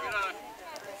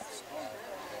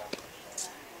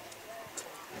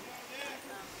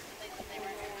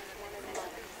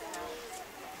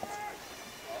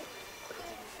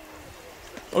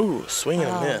 Ooh, swing and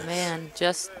a miss. Oh, man.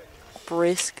 Just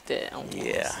brisked it almost.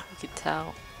 Yeah. You could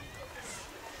tell.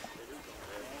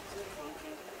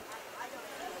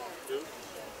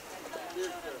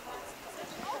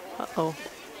 Uh-oh.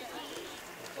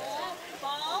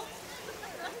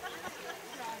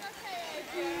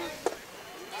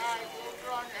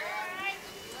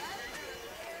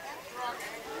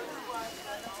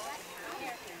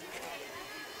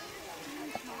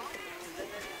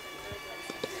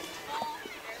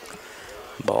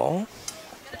 Ball.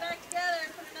 Get it back together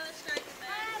and put another strike in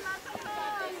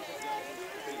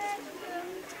there.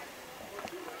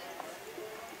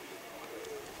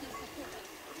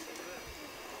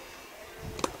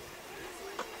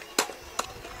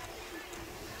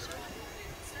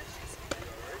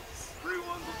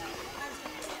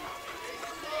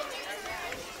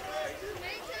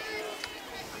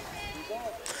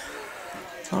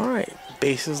 All right,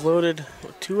 bases loaded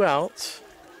with 2 outs.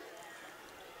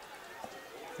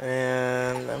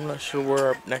 And I'm not sure where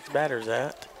our next batter's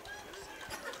at.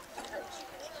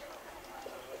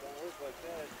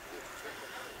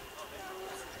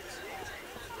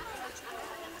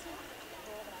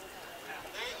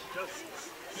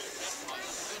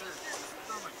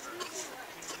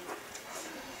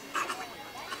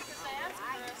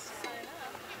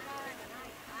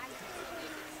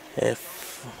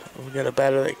 If we got a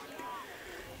batter that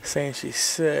saying she's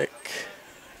sick,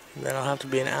 then I'll have to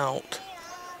be an out.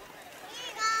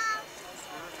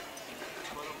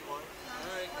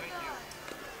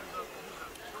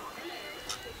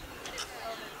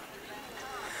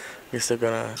 Guess they're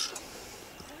gonna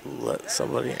let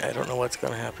somebody. I don't know what's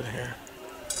gonna happen here.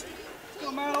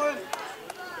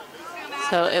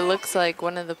 So it looks like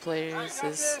one of the players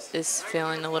is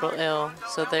feeling a little ill,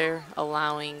 so they're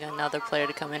allowing another player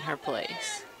to come in her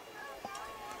place.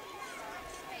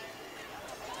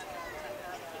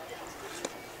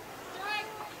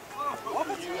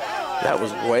 That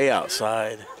was way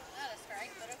outside.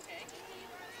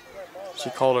 She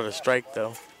called it a strike,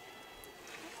 though.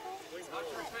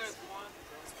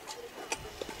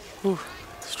 Whew.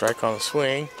 Strike on the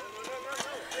swing.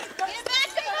 Get back to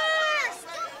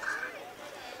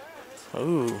first!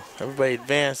 Ooh, everybody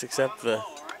advanced except the.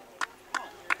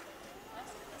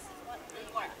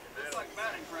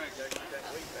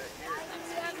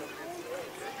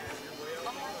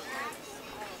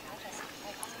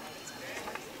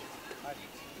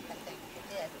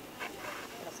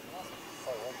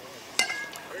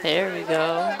 There we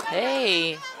go.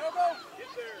 Hey.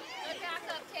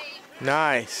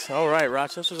 Nice. All right,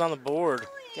 Rochester's on the board.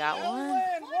 Got one?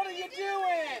 What are you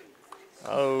doing?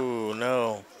 Oh,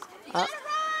 no.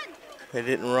 They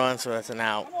didn't run, so that's an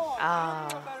out.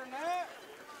 Ah.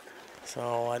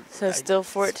 So So still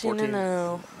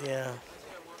 14-0. Yeah.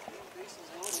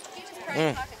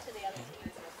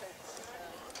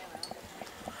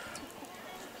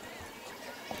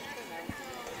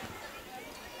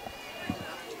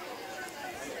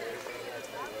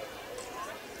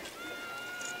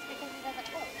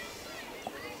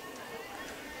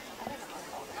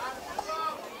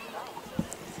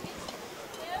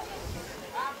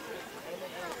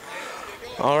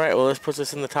 All right, well, this puts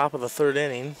us in the top of the 3rd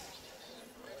inning.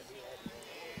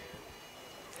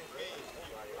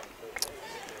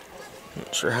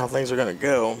 Not sure how things are going to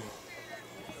go.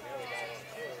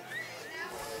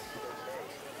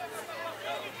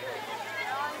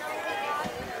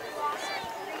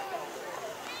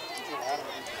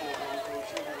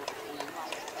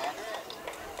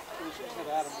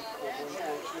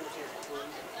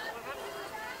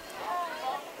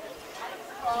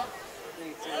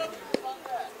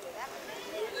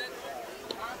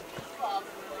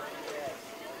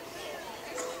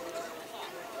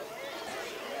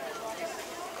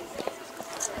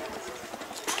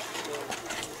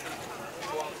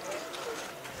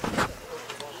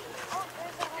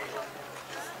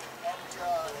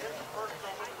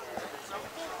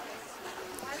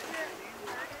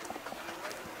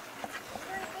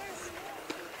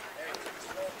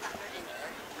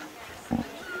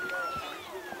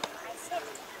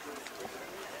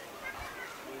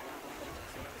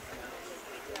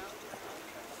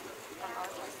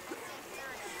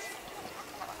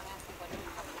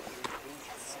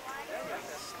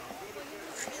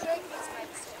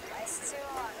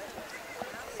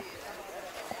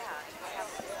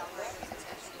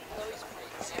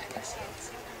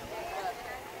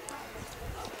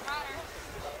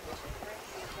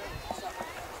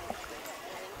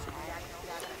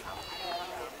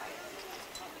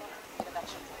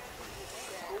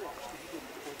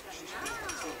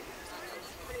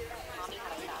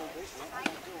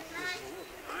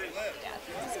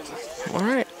 All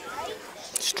right.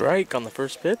 Strike on the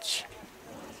first pitch.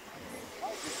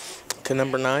 To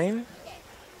number 9.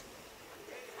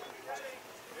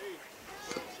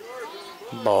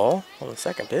 Ball on the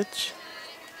second pitch.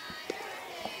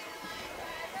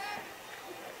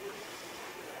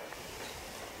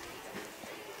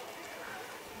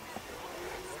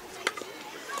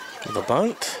 The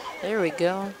bunt. There we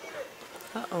go.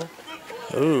 Uh-oh.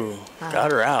 Ooh,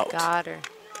 got her out. Got her.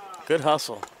 Good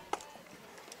hustle.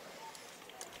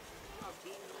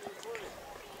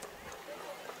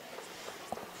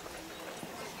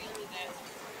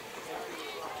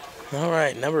 All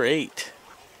right, number 8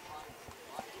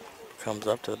 comes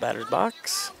up to the batter's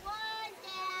box.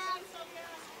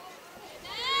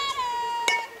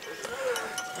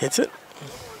 Hits it.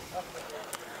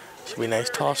 Should be a nice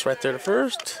toss right there to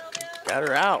first. Got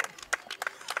her out.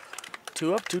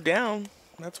 2 up, 2 down.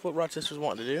 That's what Rochester's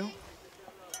wanting to do.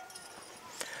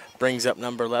 Brings up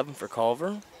number 11 for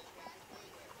Culver.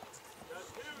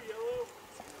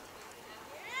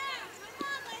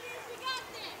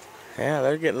 Yeah,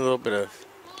 they're getting a little bit of...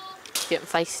 Getting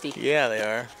feisty. Yeah, they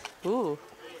are. Ooh,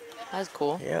 that was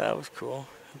cool. Yeah, that was cool.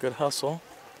 Good hustle.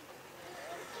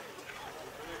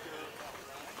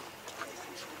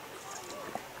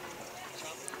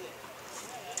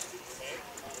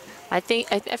 I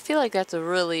feel like that's a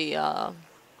really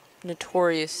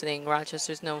notorious thing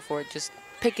Rochester's known for, just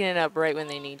picking it up right when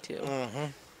they need to. Mm-hmm.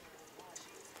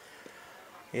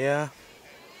 Yeah.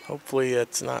 Hopefully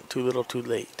it's not too little too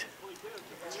late.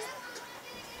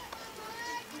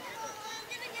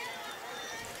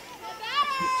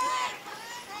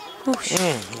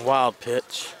 Wild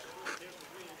pitch.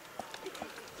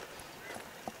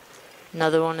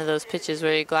 Another one of those pitches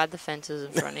where you're glad the fence is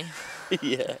in front of you.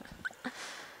 Yeah.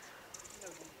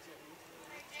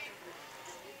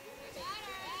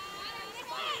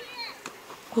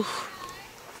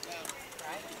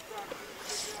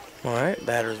 All right,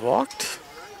 batter's walked.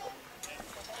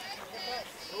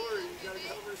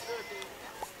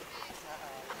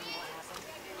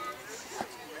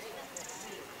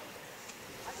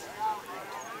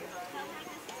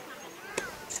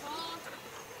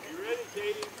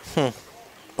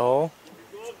 Ball.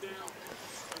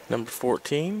 Number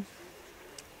 14.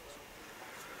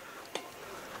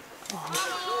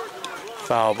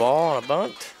 Foul ball on a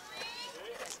bunt.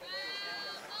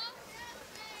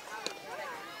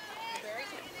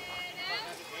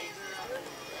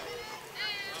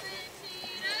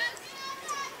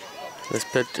 This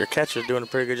pitcher catcher's doing a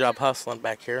pretty good job hustling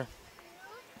back here.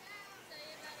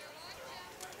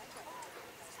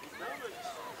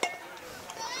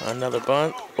 Another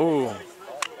bunt. Ooh. Good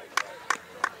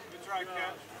try,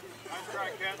 catch. Nice try,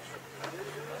 catch.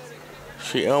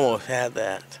 She almost had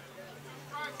that.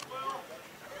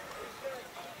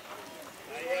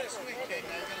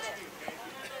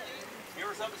 Give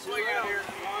her something to swing out here.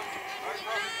 Come on. Right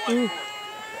across the plate.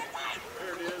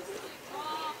 There it is.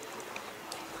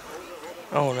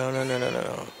 Oh, no. All right.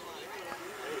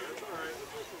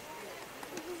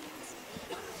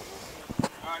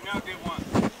 All right, now get one.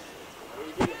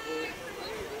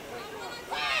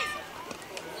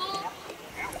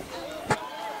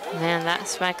 Man, that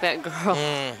smacked that girl.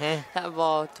 Mm-hmm. That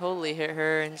ball totally hit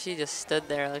her, and she just stood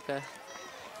there like a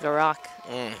rock.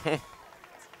 Mm-hmm.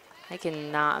 I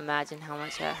cannot imagine how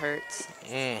much that hurts.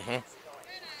 Mm-hmm.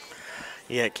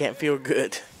 Yeah, it can't feel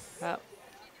good. Oh.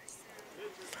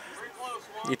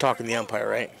 You're talking the umpire,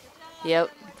 right? Yep.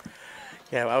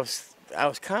 Yeah, I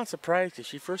was kind of surprised because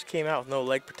she first came out with no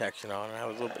leg protection on, and I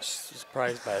was a little bit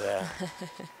surprised by that.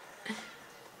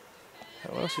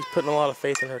 Well, she's putting a lot of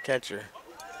faith in her catcher.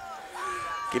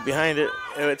 Get behind it.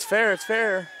 Oh, it's fair, it's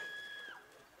fair.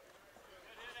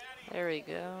 There we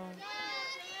go.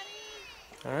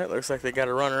 All right, looks like they got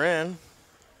a runner in.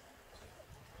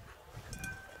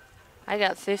 I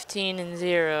got 15 and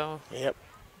 0. Yep.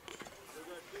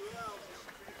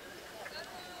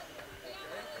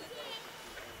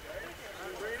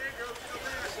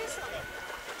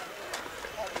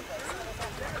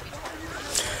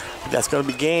 That's going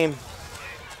to be game.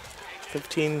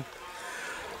 15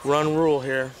 run rule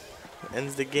here.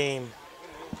 Ends the game.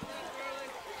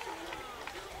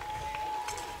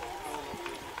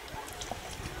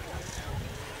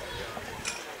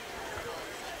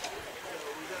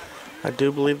 I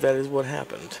do believe that is what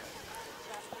happened.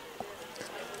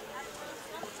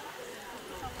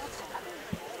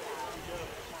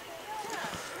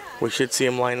 We should see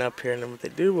them line up here, and then if they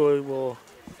do, we will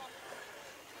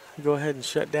go ahead and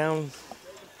shut down.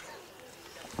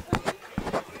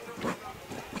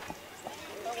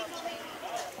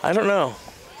 I don't know.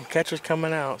 The catcher's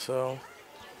coming out, so.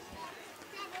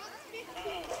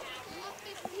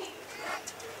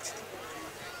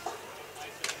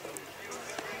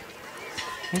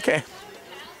 Okay.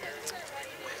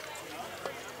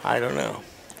 I don't know.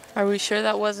 Are we sure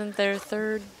that wasn't their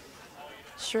third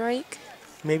strike?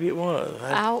 Maybe it was.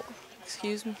 Out.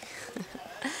 Excuse me.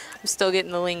 I'm still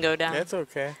getting the lingo down. That's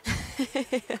okay.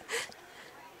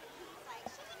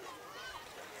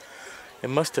 It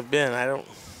must have been. I don't.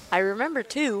 I remember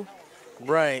 2.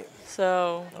 Right.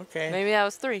 So Okay. maybe that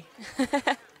was 3.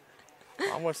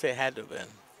 I'm gonna say it had to have been.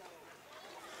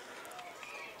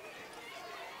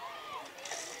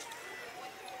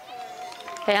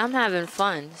 Hey, I'm having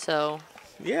fun, so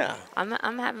Yeah.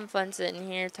 I'm having fun sitting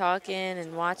here talking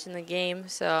and watching the game,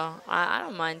 so I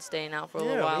don't mind staying out for a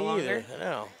little while me longer. either. I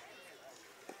know.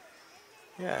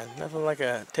 Yeah, nothing like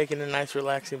taking a nice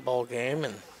relaxing ball game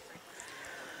and.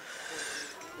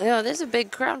 Yeah, there's a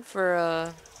big crowd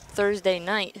for Thursday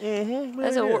night. Mm-hmm.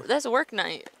 That's a work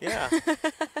night. Yeah.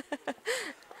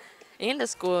 And a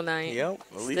school night. Yep.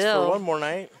 At least Still, for one more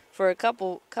night. For a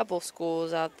couple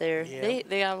schools out there, Yeah.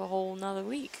 they have a whole nother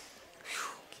week.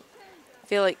 I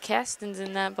feel like Caston's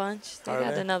in that bunch. They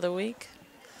got another week.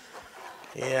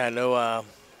 Yeah, I know.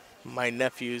 My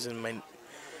nephews and my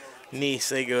niece,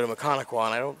 they go to Mechanical,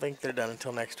 and I don't think they're done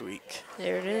until next week.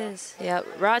 There it is. Yeah,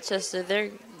 Rochester,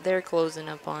 they're closing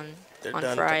up on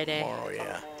Done Friday. Tomorrow,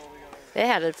 yeah. They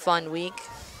had a fun week.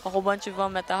 A whole bunch of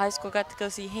them at the high school got to go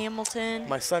see Hamilton.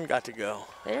 My son got to go.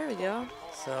 There we go.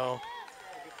 So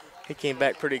he came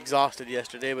back pretty exhausted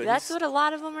yesterday, but that's what a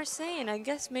lot of them are saying. I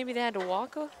guess maybe they had to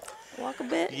walk a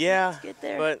bit. Yeah, to get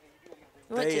there. but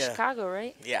we went to Chicago,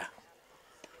 right? Yeah,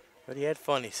 but he had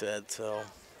fun. He said so.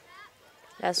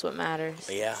 That's what matters.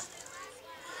 Yeah.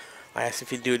 I asked if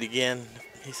he'd do it again.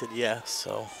 He said yes.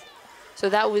 So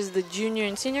that was the junior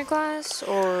and senior class,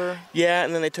 or? Yeah,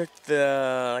 and then they took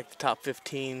the top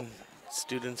 15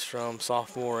 students from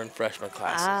sophomore and freshman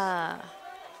classes. Ah.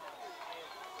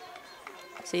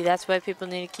 See, that's why people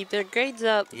need to keep their grades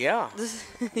up. Yeah.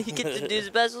 You get to do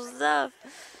special stuff.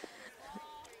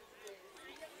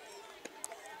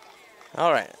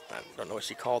 All right. I don't know what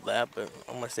she called that, but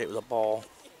I'm going to say it was a ball.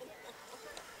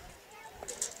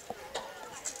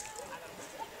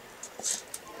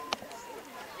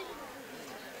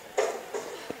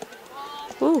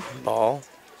 Ooh. Ball.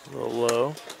 A little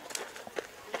low.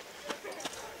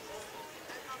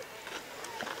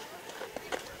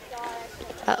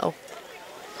 Uh-oh.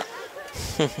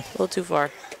 A little too far.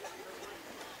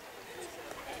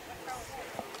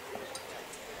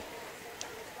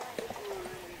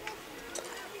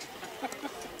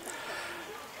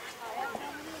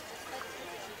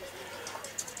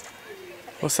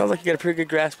 Well, it sounds like you got a pretty good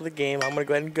grasp of the game. I'm going to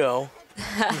go ahead and go.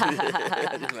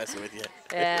 I'm just messing with you.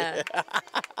 Yeah.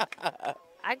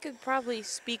 I could probably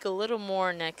speak a little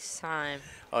more next time.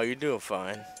 Oh, you're doing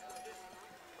fine.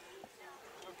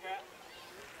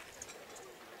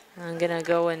 I'm going to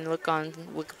go and look on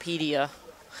Wikipedia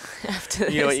after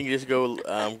this. You know what? You can just go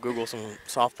Google some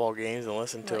softball games and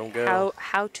listen to them go.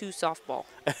 How to softball.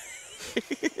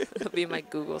 That'll be my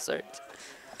Google search.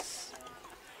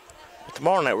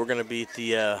 Tomorrow night we're going to be at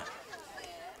the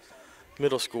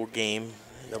middle school game.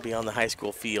 They'll be on the high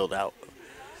school field out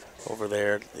over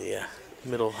there at the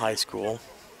middle high school.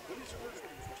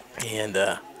 And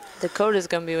Dakota's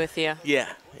going to be with you.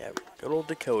 Yeah, good old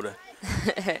Dakota.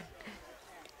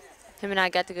 Him and I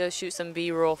got to go shoot some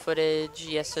B-roll footage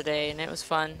yesterday, and it was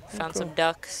fun. Found some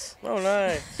ducks. Oh,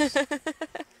 nice.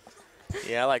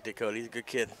 Yeah, I like Dakota. He's a good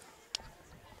kid.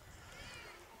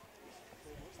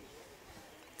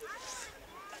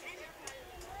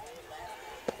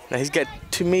 Now he's got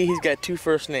two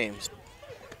first names.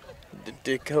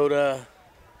 Dakota.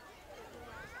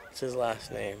 What's his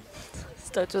last name?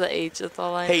 Starts with an H. That's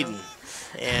all I know. Hayden.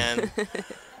 And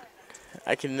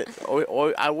I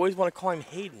always want to call him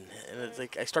Hayden, and it's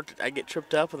like I get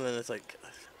tripped up, and then it's like,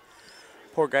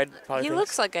 poor guy probably. He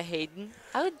looks like a Hayden.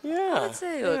 I would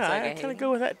say he looks like a Hayden. I kind of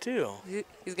go with that too.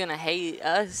 He's gonna hate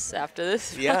us after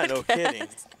this. Yeah, podcast. no kidding.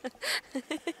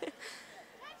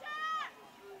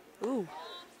 Ooh.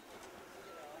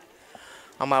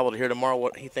 I'm liable to hear tomorrow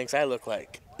what he thinks I look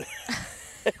like.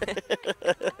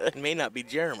 It may not be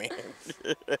Jeremy.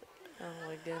 Oh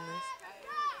my goodness.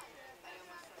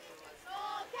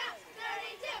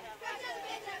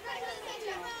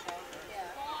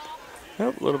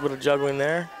 Oh, a little bit of juggling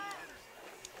there.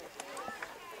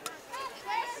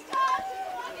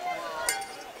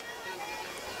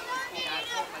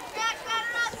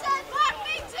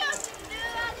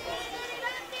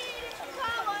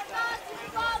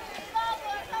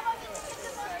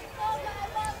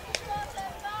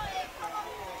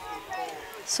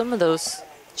 Some of those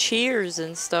cheers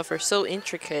and stuff are so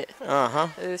intricate. Uh-huh.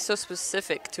 They're so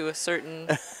specific to a certain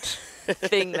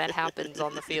thing that happens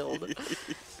on the field. You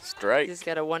Strike. just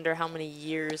gotta wonder how many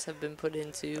years have been put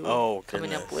into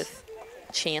coming up with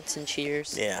chants and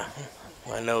cheers. Yeah,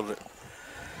 I know that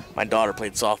my daughter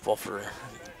played softball for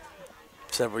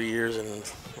several years,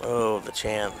 and oh, the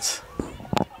chants.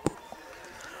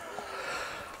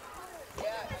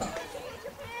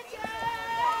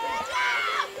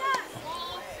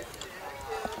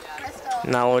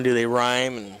 Not only do they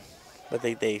rhyme, but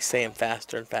they say them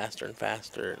faster and faster and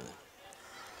faster. And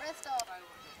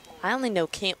I only know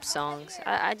camp songs.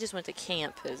 I just went to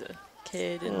camp as a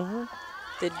kid and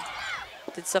did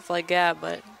stuff like that,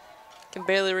 but can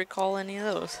barely recall any of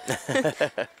those.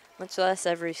 Much less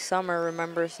every summer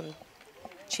remember some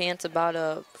chants about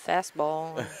a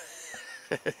fastball.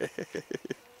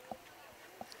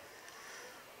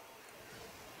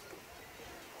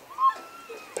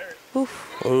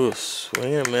 Oof. Ooh,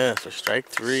 swing and a miss for strike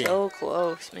 3. So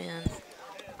close, man.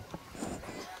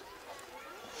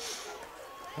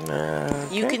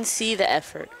 You can see the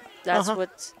effort. That's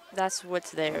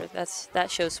what's there.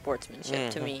 That shows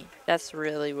sportsmanship to me. That's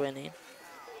really winning.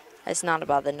 It's not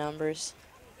about the numbers.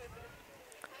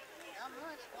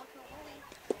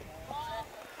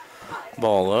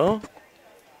 Ball low.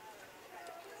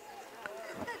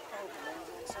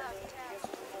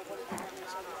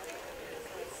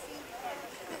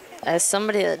 As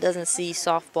somebody that doesn't see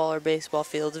softball or baseball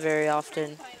fields very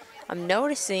often, I'm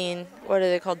noticing, what are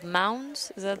they called,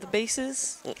 mounds? Is that the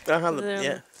bases?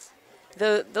 Yeah.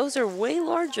 Those are way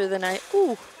larger than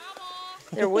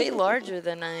they're way larger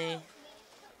than I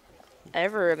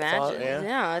ever imagined.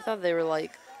 Yeah. I thought they were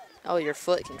like, oh, your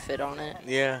foot can fit on it.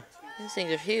 Yeah. These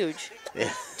things are huge.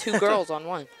 Yeah. 2 girls on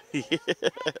one. Yeah.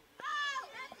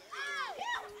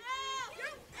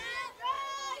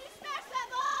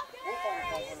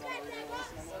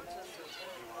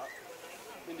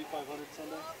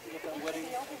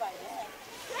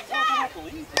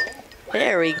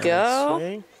 There we go.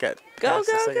 Swing. Got Go, past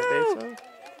the go, second go. baseman.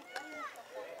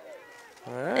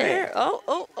 All right. There.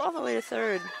 Oh, all the way to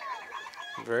third.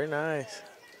 Very nice.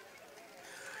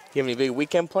 You have any big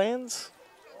weekend plans?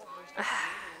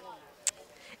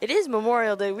 It is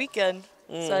Memorial Day weekend,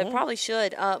 so I probably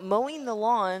should. Mowing the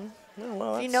lawn. Oh,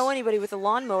 well, If you know anybody with a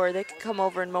lawnmower, they could come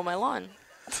over and mow my lawn.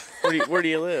 Where do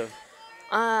you live?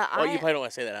 You I probably don't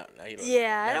want to say that out. No, you don't.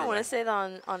 I don't want to say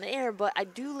that on air, but I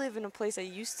do live in a place I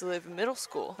used to live in middle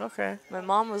school. Okay. My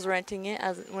mom was renting it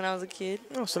when I was a kid.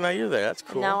 Oh, so now you're there. That's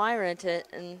cool. And now I rent it,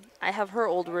 and I have her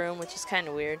old room, which is kind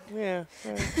of weird. Yeah.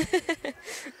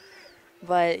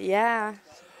 But yeah.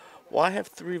 Well, I have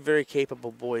 3 very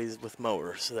capable boys with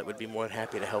mowers, so that would be more than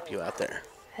happy to help you out there.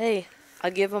 Hey,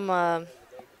 I'll give them I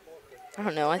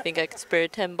don't know. I think I could spare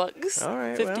 $10. All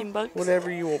right. 15 well, bucks.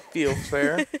 Whatever you will feel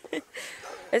fair.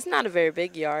 It's not a very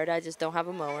big yard. I just don't have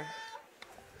a mower.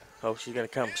 Oh, she's gonna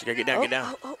come. She gotta get down. Get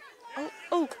down.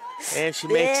 Oh. And she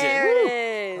makes it. There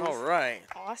it is. All right.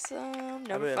 Awesome.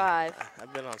 Number 5.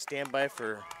 I've been on standby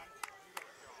for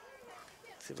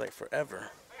seems like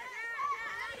forever.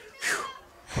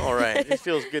 Whew. All right. It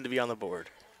feels good to be on the board.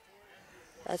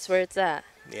 That's where it's at.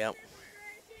 Yep.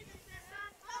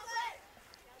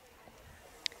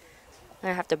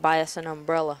 I have to buy us an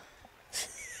umbrella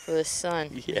for the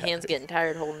sun. Yeah. My hand's getting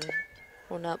tired holding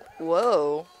up.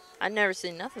 Whoa. I've never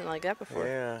seen nothing like that before.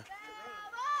 Yeah.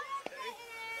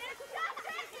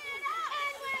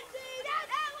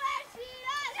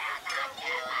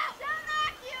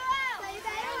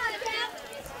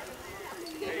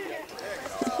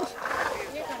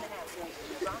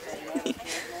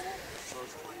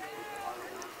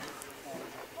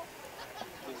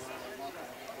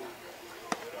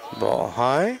 Ball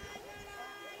high.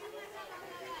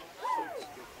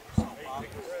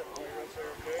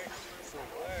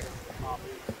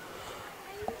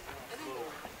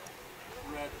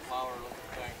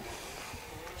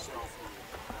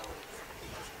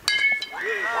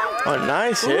 Oh,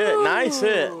 nice hit. Nice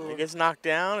hit. It gets knocked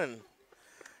down, and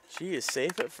she is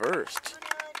safe at first.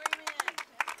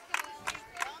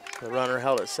 The runner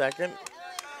held at second.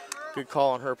 Good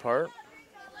call on her part.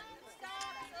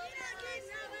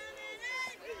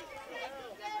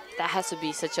 That has to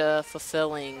be such a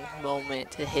fulfilling moment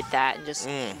to hit that and just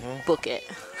book it.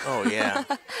 Oh, yeah.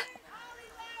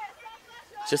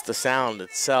 Just the sound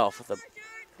itself.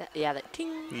 That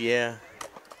ting. Yeah.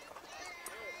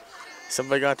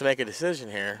 Somebody got to make a decision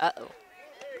here. Uh-oh.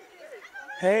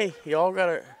 Hey, y'all got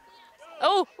to...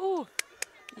 Oh, ooh.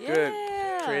 Yeah.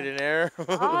 Good. Trade an error.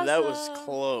 Awesome. That was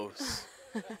close.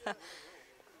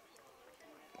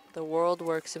 The world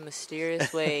works in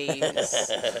mysterious ways.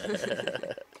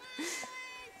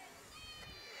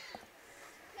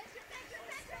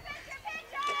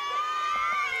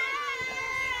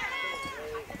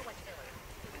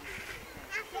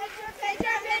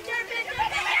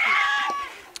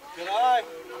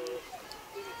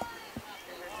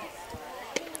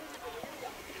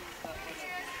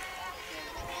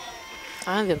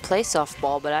 I don't even play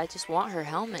softball, but I just want her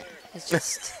helmet. It's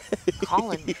just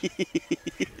calling me.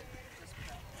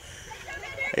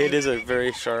 It is a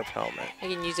very sharp helmet. I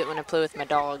can use it when I play with my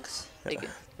dogs. Like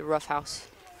the rough house.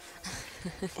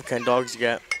 What kind of dogs you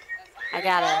got? I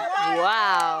got a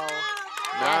wow.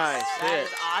 Nice Yes, hit. that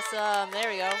is awesome. There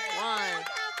we go. 1,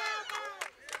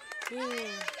 2.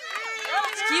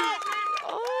 Let's keep.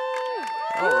 Oh.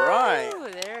 All right.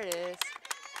 Ooh, there it is.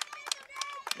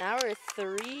 Now we're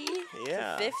 3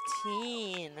 Yeah. to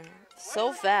 15.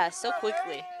 So fast, so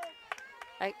quickly.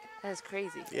 That is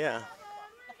crazy. Yeah.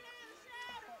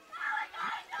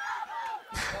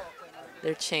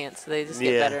 Their chants, they just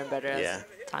get better and better as Yeah.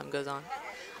 time goes on.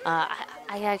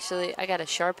 I got a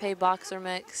Shar-Pei boxer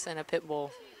mix and a pit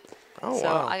bull. Oh, So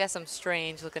wow. I got some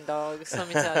strange looking dogs. Let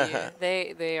me tell you,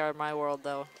 they are my world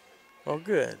though. Well,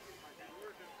 good.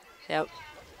 Yep.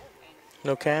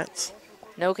 No cats?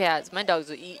 No cats. My dogs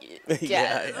will eat cats.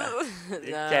 Yeah. Your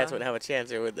No. cats wouldn't have a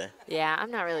chance here, would they? Yeah, I'm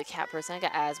not really a cat person. I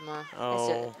got asthma.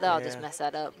 Oh, They'll yeah. just mess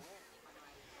that up.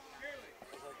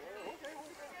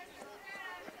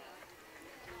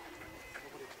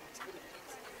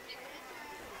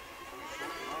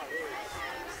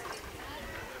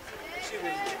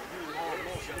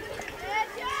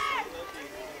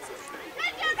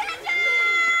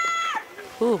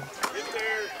 Ooh.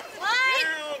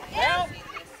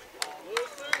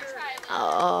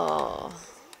 Oh.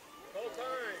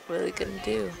 What are we gonna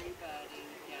do?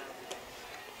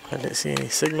 I didn't see any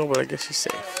signal, but I guess she's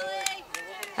safe.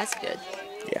 That's good.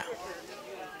 Yeah.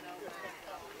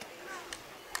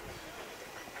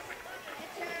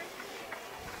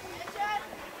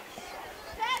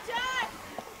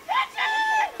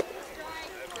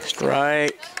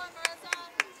 Strike.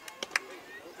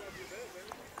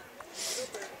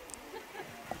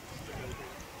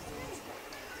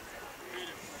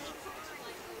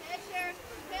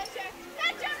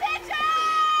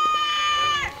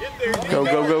 Go,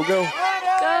 go, go, go.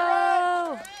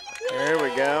 Go! There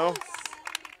we go.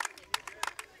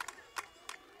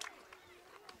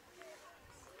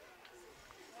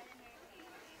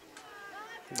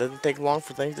 Doesn't take long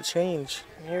for things to change.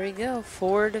 Here we go.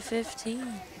 4 to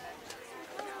 15.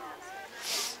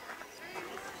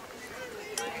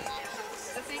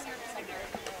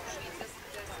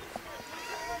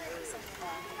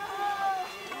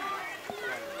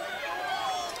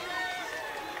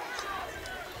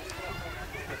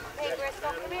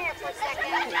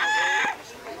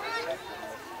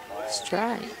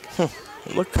 Strike.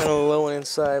 Look kind of low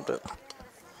inside, but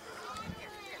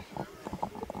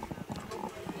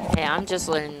Hey, I'm just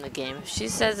learning the game. If she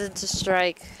says it's a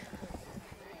strike.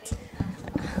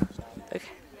 Okay.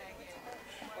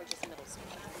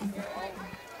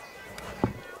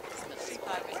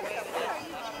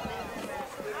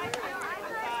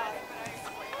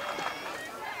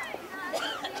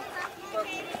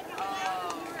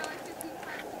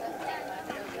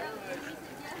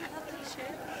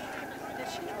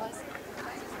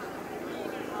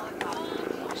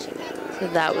 So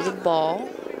that was a ball.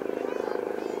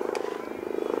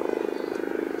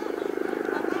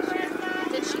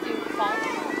 Did she do fall?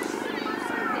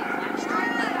 She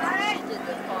did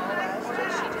the fall last year.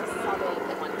 She just saw the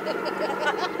open one.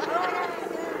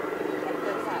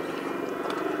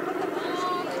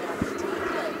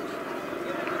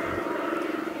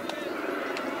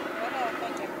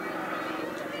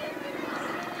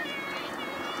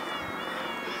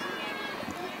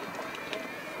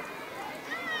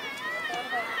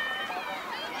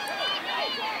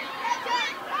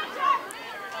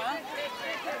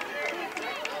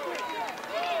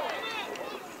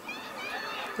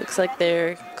 Looks like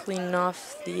they're cleaning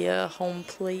off the home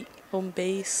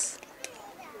base.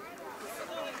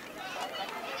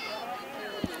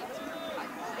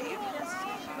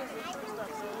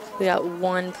 We got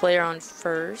one player on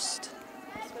first.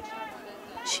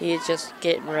 She is just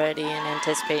getting ready and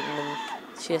anticipating, and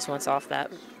she just wants off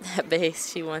that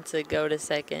base. She wants to go to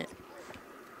second.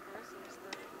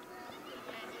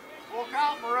 Look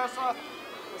out, Marissa.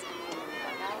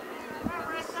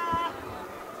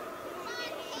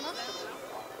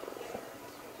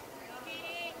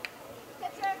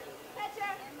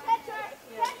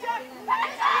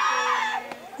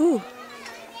 Ooh.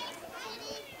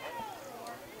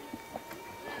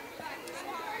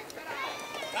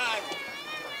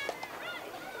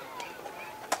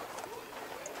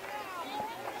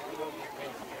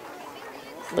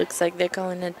 Looks like they're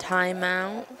calling a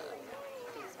timeout.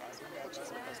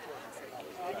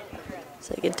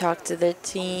 So they can talk to their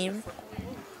team.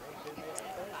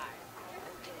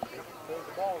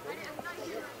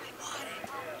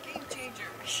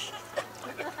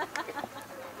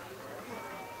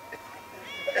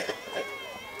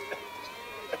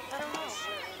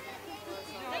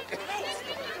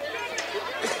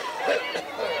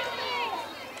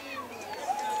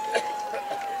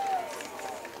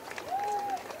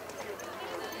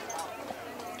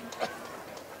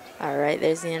 right,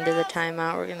 there's the end of the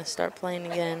timeout. We're going to start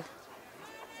playing again.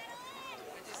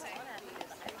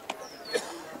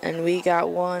 And we got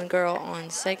one girl on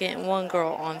second, one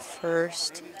girl on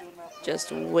first.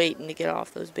 Just waiting to get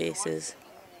off those bases.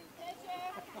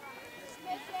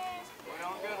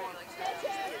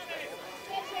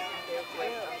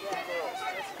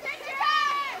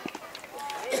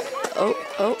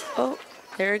 Oh,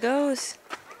 there it goes.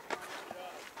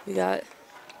 We got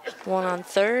one on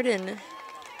third and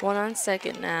one on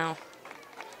second now.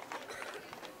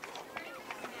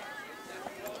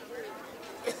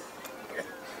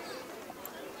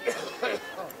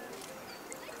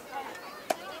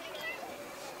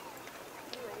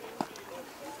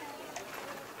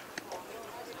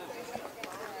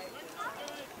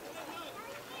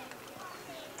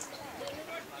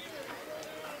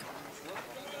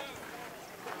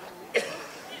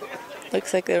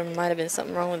 Looks like there might have been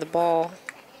something wrong with the ball.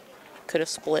 Could have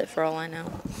split for all I know.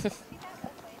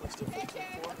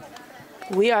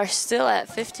 We are still at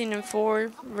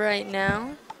 15-4 right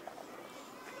now.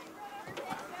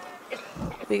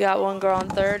 We got one girl on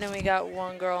third and we got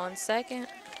one girl on second.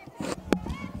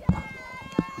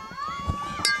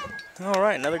 All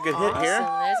right, another good hit here.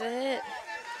 Awesome, there's a hit.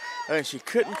 And she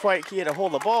couldn't quite get a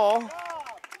hold of the ball.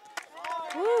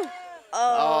 Woo.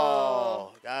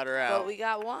 Oh, got her out. But we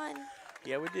got one.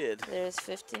 Yeah, we did. There's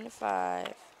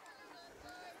 15-5.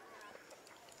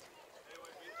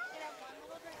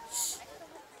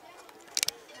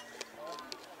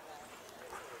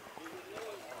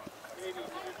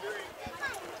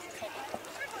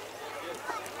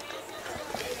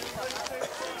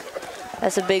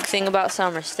 That's a big thing about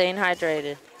summer, staying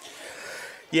hydrated.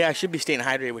 Yeah, I should be staying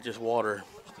hydrated with just water.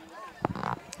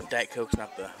 Diet Coke's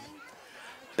not the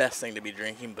best thing to be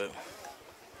drinking, but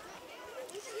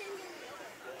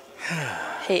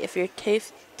hey, if your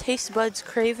taste buds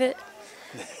crave it,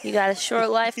 you got a short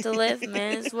life to live,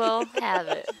 may as well have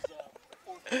it.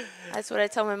 That's what I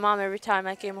tell my mom every time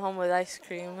I came home with ice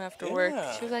cream after work.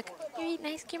 She was like, "You're eating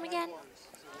ice cream again?"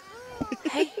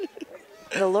 Hey,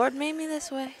 the Lord made me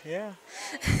this way. yeah.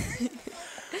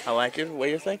 I like it, the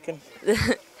way you're thinking.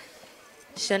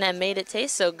 Shouldn't have made it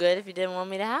taste so good if you didn't want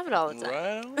me to have it all the time.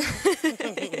 Right on.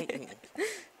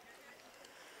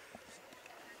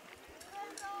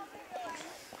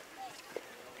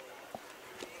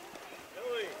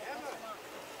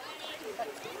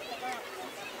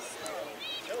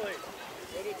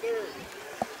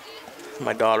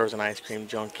 My daughter's an ice cream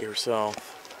junkie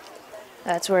herself.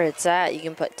 That's where it's at. You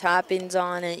can put toppings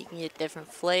on it. You can get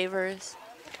different flavors.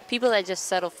 People that just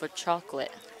settle for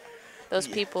chocolate, those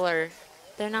people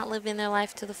they're not living their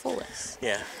life to the fullest.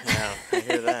 Yeah, I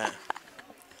hear that.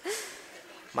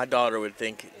 My daughter would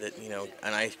think that,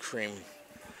 an ice cream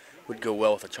would go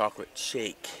well with a chocolate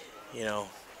shake,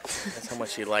 That's how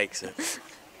much she likes it.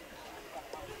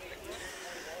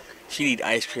 She'd eat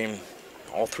ice cream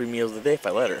all 3 meals a day if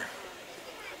I let her.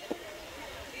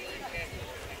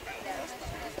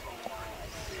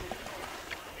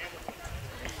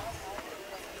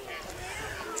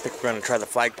 I think we're gonna try the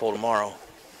flagpole tomorrow.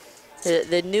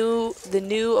 The newly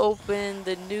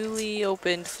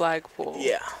opened flagpole.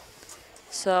 Yeah.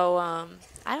 So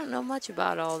I don't know much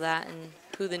about all that and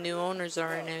who the new owners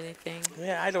are and anything.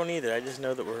 Yeah, I don't either. I just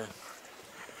know that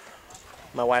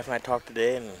my wife and I talked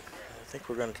today, and I think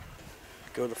we're gonna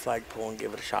go to the flagpole and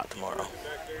give it a shot tomorrow.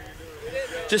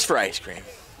 Just for ice cream.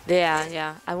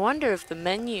 Yeah. I wonder if the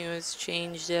menu has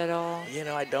changed at all.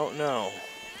 I don't know.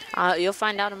 You'll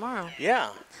find out tomorrow. Yeah.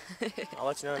 I'll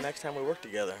let you know next time we work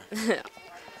together.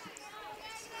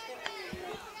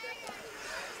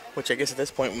 Which I guess at this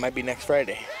point might be next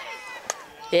Friday.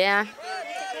 Yeah.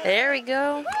 There we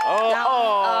go.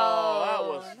 That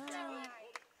was...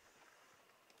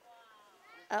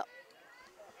 Oh.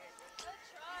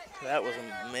 That was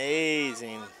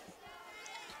amazing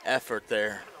effort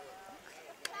there.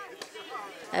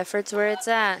 Effort's where it's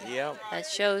at. Yep. That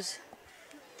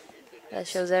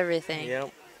shows everything.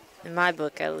 Yep. In my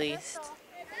book, at least.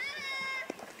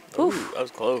 Ooh, that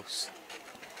was close.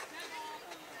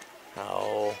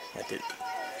 Oh, that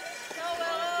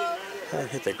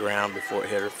hit the ground before it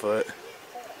hit her foot.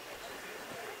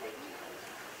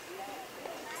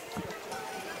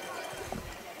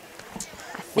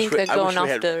 I think they're going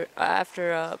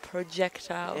after a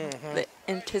projectile. Mm-hmm. The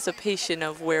anticipation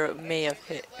of where it may have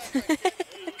hit.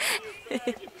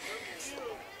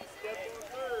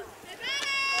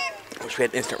 Wish we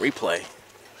had instant replay.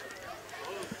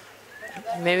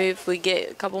 Maybe if we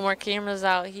get a couple more cameras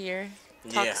out here,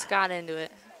 talk Yeah. Scott into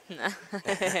it.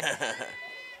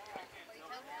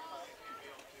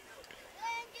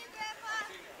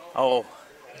 Oh,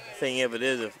 the thing of it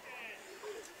is, if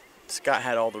Scott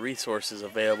had all the resources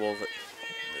available,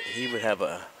 he would have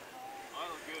a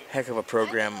heck of a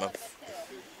program of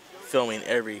filming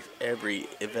every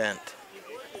event.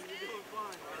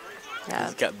 Yeah.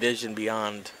 He's got vision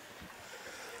beyond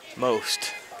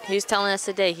most. He was telling us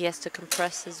today he has to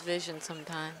compress his vision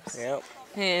sometimes. Yep.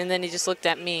 And then he just looked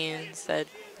at me and said,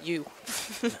 "You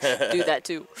do that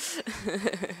too."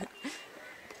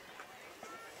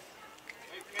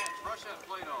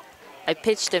 I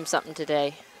pitched him something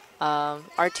today.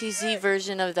 RTZ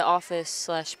version of The Office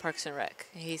 / Parks and Rec.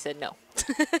 He said no.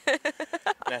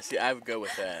 Now, see, I would go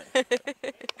with that.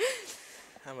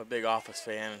 I'm a big Office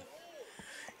fan.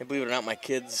 And believe it or not, my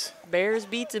kids... Bears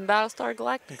beats in Battlestar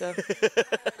Galactica.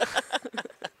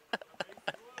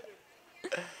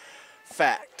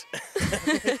 Fact.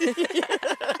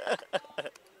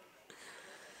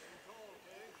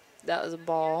 That was a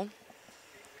ball.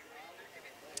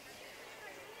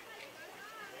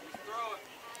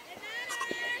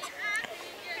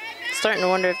 Starting to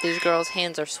wonder if these girls'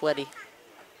 hands are sweaty.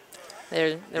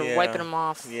 They're Yeah. wiping them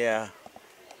off. Yeah.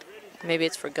 Maybe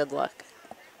it's for good luck.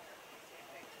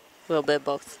 A little bit of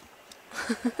both.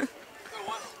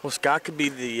 Well, Scott could be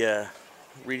the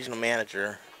regional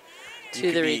manager. You To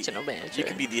could the be- regional manager. You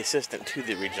could be the assistant to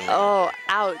the regional Oh, manager.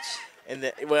 ouch. And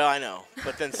then, well, I know,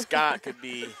 but then Scott could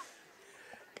be.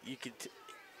 You could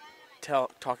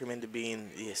talk him into being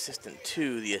the assistant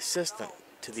to the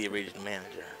regional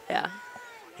manager. Yeah.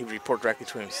 He would report directly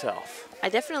to himself. I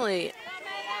definitely,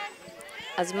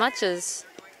 as much as,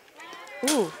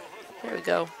 ooh, there we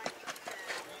go.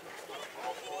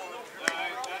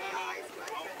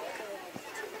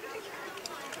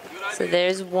 So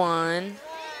there's one.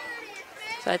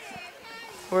 So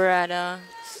we're at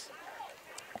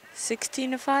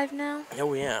 16-5 now.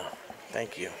 Oh yeah,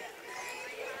 thank you.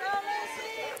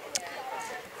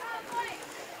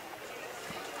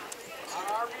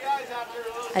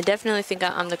 I definitely think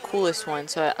I'm the coolest one,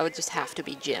 so I would just have to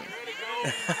be Jim.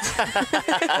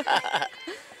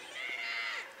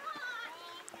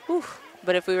 Whew.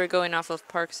 But if we were going off of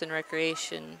Parks and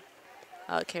Recreation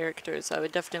characters, I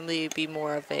would definitely be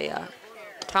more of a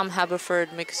Tom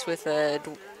Haberford mixed with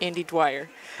Andy Dwyer,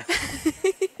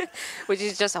 which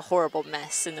is just a horrible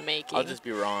mess in the making. I'll just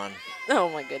be Ron. Oh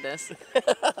my goodness.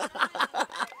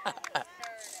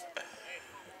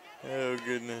 Oh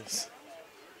goodness.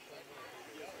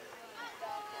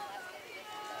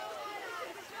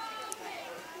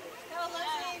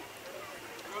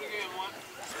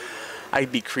 I'd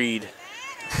be Creed.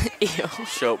 Ew.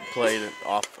 Show up, play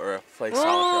off or play solitaire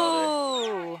all day.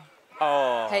 Whoa.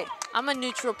 Oh. Hey, I'm a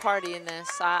neutral party in this.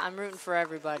 I'm rooting for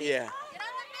everybody. Yeah.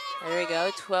 There we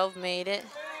go. 12 made it.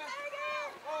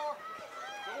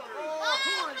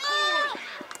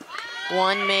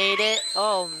 1 made it.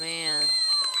 Oh, man.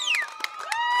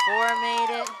 4 made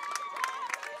it.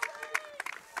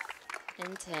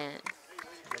 And 10.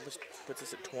 That just puts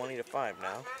us at 20-5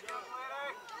 now.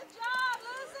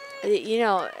 You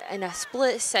know, in a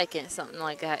split second, something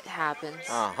like that happens.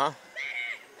 Uh-huh.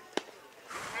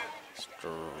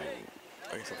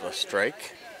 I guess it's a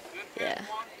strike. Yeah.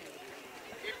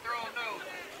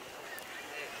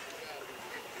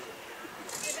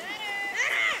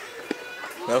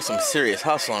 That was some serious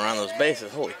hustling around those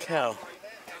bases. Holy cow.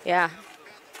 Yeah.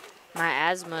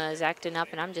 My asthma is acting up,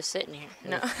 and I'm just sitting here.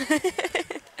 No.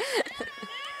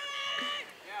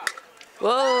 Whoa.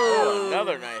 Oh,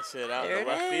 another nice hit out There in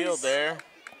the it left field is. there.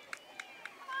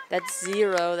 That's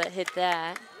 0 that hit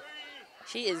that.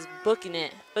 She is booking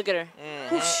it. Look at her.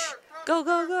 Whoosh. Go,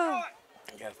 go, go.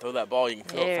 You gotta throw that ball. You can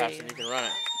throw it There faster you than you can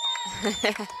run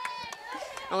it.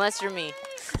 Unless you're me.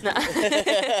 No.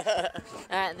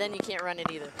 Then you can't run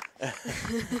it either.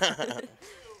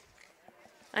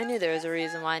 I knew there was a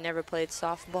reason why I never played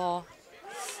softball.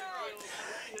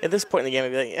 At this point in the game,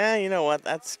 I'd be like, yeah, you know what?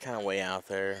 That's kind of way out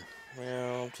there. You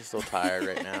know, I'm just a little tired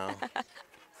right now.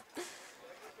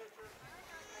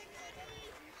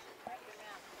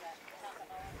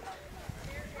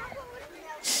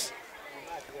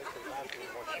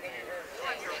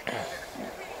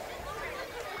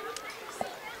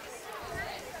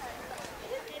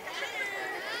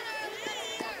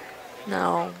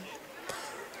 No.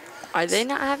 Are they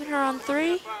not having her on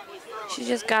 3? She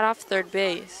just got off third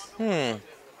base.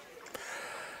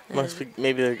 Must be,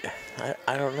 maybe,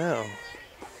 I don't know.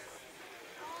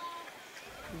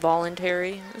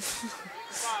 Voluntary.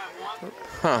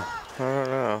 Huh, I don't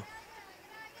know.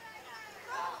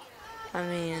 I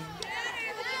mean,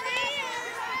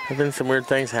 There's been some weird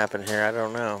things happen here. I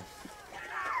don't know.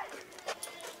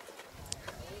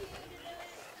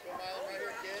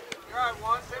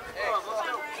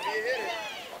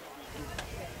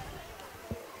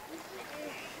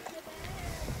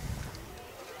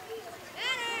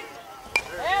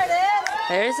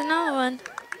 There's another one.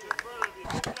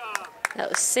 That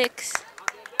was 6. Good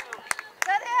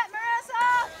hit,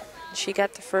 Marissa. She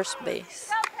got the first base.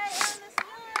 Go, Caitlin.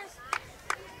 This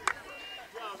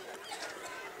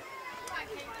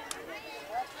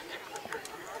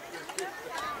is yours.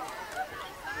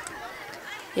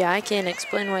 Yeah, I can't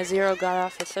explain why 0 got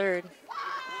off a 3rd.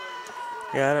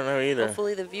 Yeah, I don't know either.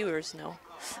 Hopefully the viewers know.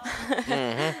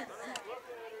 Mm-hmm.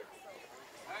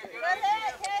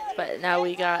 But now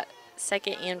we got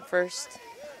 2nd and 1st.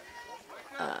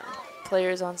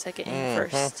 Players on 2nd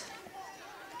and 1st.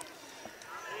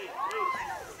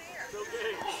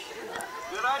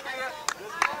 Good idea.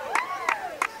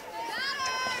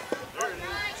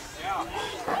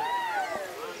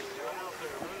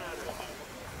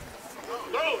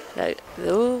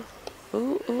 Ooh,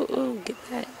 ooh, ooh, ooh, get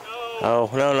back. Oh,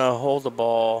 no, hold the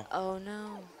ball. Oh,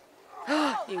 no.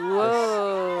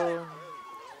 Whoa.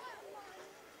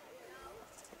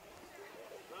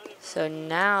 So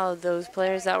now those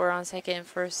players that were on 2nd and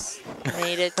 1st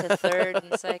made it to 3rd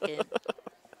and 2nd.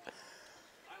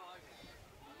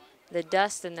 The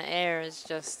dust in the air is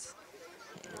just,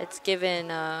 it's just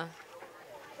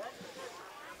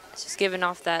giving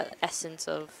off that essence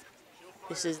of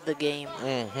this is the game.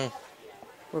 Mm-hmm.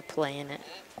 We're playing it.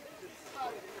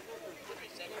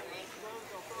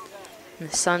 And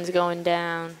the sun's going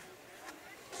down.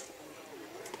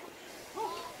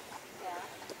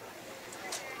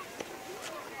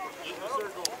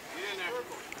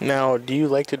 Now, do you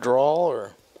like to draw,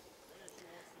 or?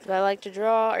 Do I like to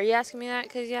draw? Are you asking me that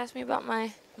because you asked me about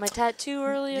my tattoo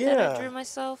earlier that I Yeah. drew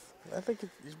myself? I think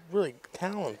it's really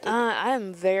talented. I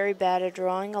am very bad at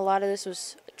drawing. A lot of this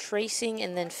was tracing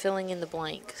and then filling in the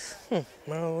blanks. Well,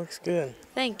 it looks good.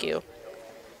 Thank you.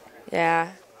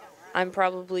 Yeah, I'm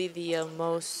probably the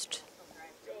most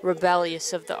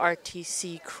rebellious of the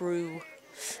RTC crew.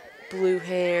 Blue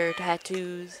hair,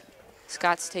 tattoos.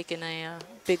 Scott's taken a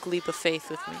big leap of faith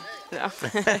with me. No.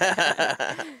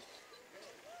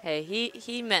 Hey,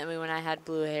 he met me when I had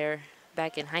blue hair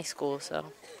back in high school,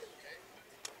 so.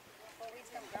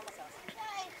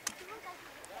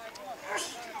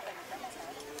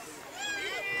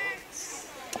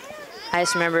 I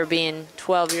just remember being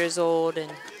 12 years old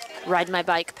and riding my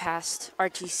bike past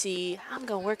RTC. I'm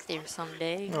gonna work there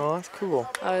someday. Oh, that's cool.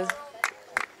 I was.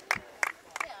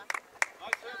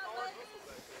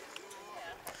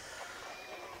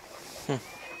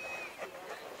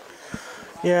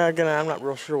 Yeah, again, I'm not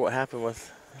real sure what happened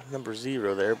with number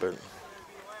 0 there, but.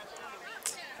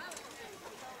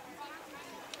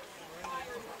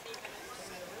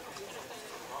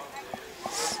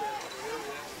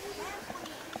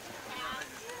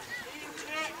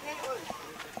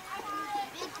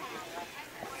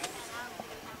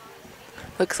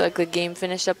 Looks like the game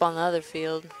finished up on the other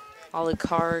field. All the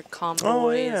car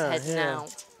convoys heading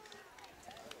out.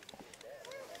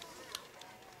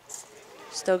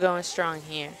 Still going strong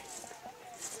here.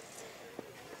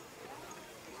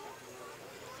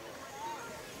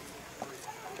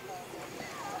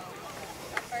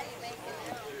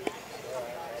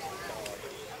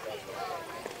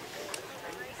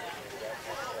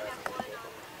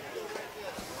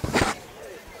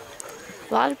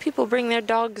 A lot of people bring their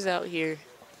dogs out here.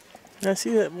 I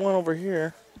see that one over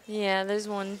here. Yeah, there's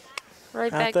one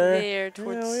right Out back there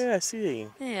towards. Oh, yeah, I see.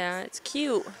 Yeah, it's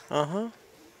cute. Uh-huh.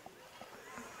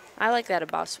 I like that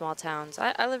about small towns.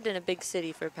 I lived in a big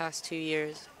city for the past 2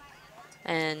 years.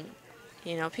 And,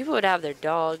 you know, people would have their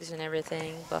dogs and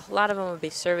everything, but a lot of them would be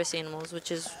service animals,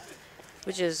 which is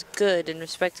good and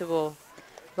respectable.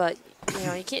 But, you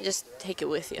know, you can't just take it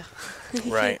with you.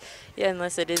 Right. Yeah,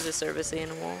 unless it is a service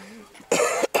animal.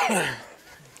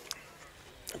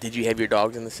 Did you have your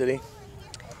dogs in the city?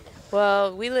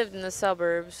 Well, we lived in the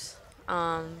suburbs.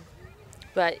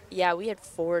 But, yeah, we had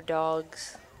 4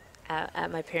 dogs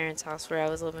at my parents' house where I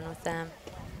was living with them.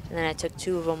 And then I took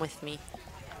 2 of them with me.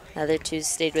 The other 2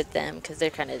 stayed with them because they're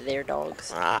kind of their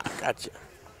dogs. Ah, gotcha.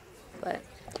 But,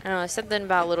 I don't know, something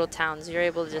about little towns. You're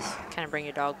able to just kind of bring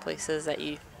your dog places that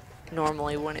you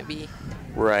normally wouldn't be.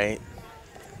 Right.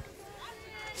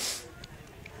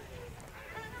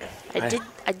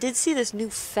 I did see this new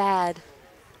fad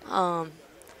of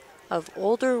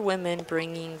older women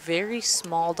bringing very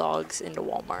small dogs into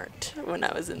Walmart when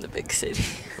I was in the big city.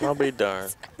 I'll be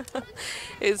darned.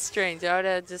 It's strange. I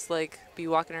would just like be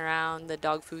walking around the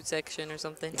dog food section or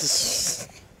something,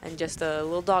 and just a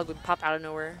little dog would pop out of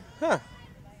nowhere. Huh.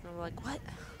 And I'm like, what?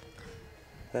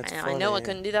 That's I funny. know I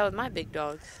couldn't do that with my big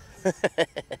dogs.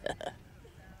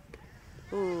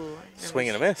 Ooh. Swing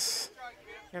and a miss.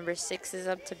 Number 6 is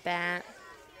up to bat.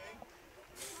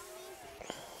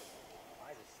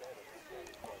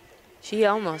 She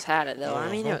almost had it though.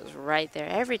 I mean, it was right there.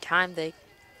 Every time they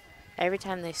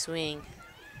swing,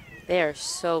 they are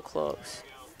so close.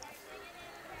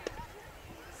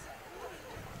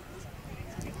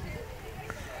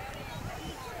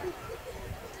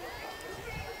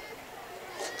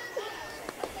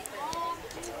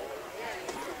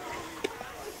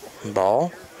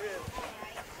 Ball.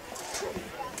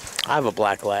 I have a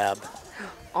black lab.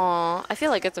 Aw, I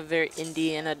feel like it's a very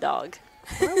Indiana dog.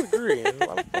 I would agree.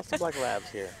 Lots of black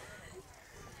labs here.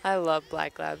 I love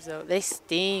black labs though. They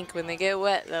stink when they get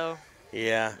wet though.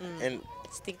 Yeah, and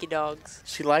Stinky dogs.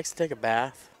 she likes to take a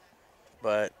bath,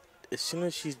 but as soon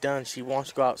as she's done, she wants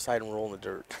to go outside and roll in the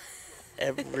dirt.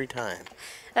 Every time.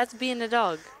 That's being a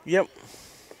dog. Yep.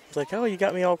 It's like, oh, you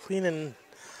got me all clean and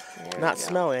There we not go.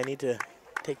 smelly. I need to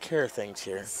take care of things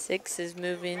here. 6 is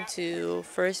moving to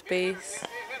first base.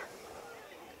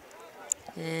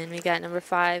 And we got number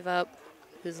 5 up,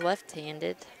 who's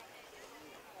left-handed.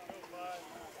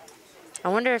 I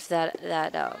wonder if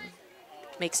that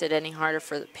makes it any harder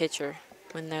for the pitcher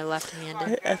when they're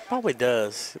left-handed. It probably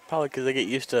does. Probably because they get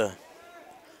used to.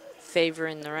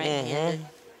 Favoring the right-handed.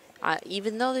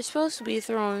 Even though they're supposed to be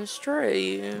throwing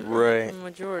straight. Right. The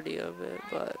majority of it,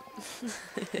 but.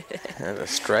 And a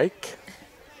strike.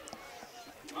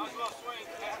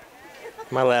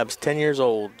 My lab's 10 years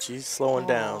old. She's slowing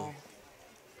down.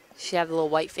 She have a little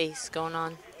white face going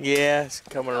on. Yeah, it's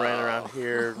coming around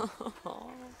here.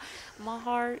 My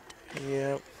heart.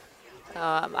 Yep.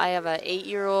 I have a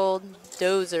 8-year-old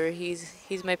Dozer.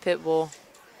 He's my pit bull,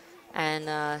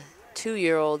 and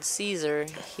 2-year-old Caesar.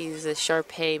 He's a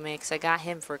Shar-Pei mix. I got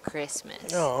him for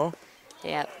Christmas. Oh.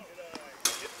 Yep.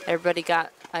 Everybody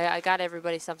got. I got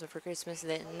everybody something for Christmas.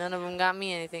 None of them got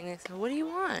me anything. I said, "What do you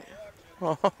want?"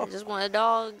 I just want a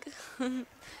dog.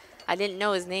 I didn't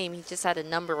know his name. He just had a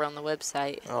number on the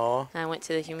website. Oh. I went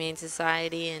to the Humane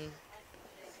Society and.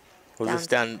 Was this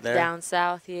down there? Down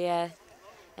south, yeah.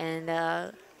 And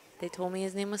they told me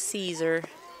his name was Caesar,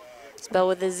 spelled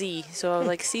with a Z. So I was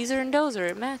like, Caesar and Dozer,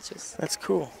 it matches. That's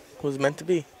cool. It was meant to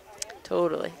be.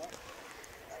 Totally.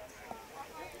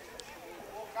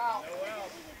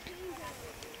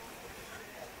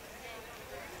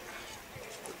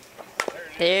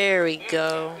 There we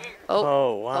go.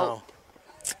 Oh, wow.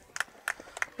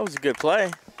 That was a good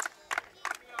play.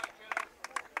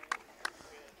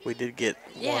 We did get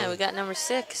Yeah, one. we got number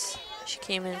 6. She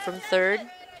came in from 3rd.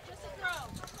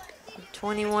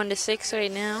 21-6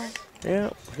 right now. Yeah,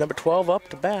 number 12 up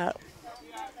to bat.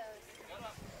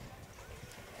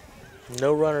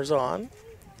 No runners on.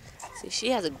 See,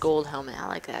 she has a gold helmet. I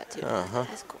like that too.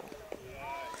 That's cool.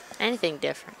 Anything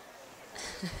different.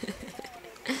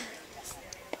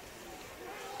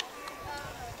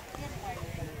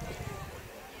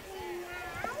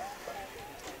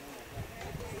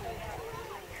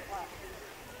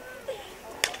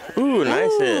 Ooh,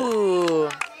 nice hit. Ooh,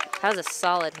 that was a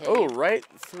solid hit. Oh, right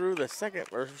through the second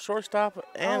or shortstop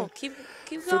and keep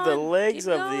through going. the legs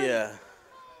Keep of going. the.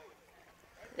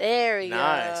 There we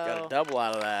Nice, go. got a double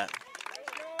out of that.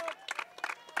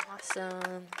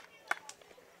 Awesome.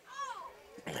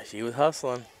 She was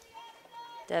hustling.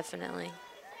 Definitely.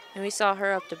 And we saw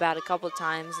her up to bat a couple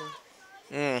times,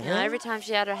 and you know, every time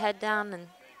she had her head down, and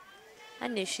I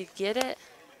knew she'd get it.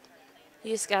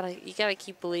 You gotta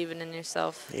keep believing in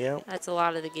yourself. Yep. That's a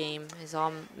lot of the game, is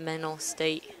all mental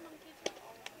state.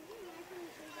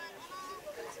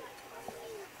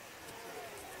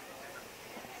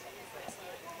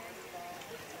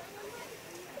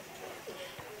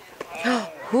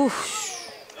 Whew.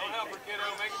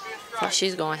 Thought she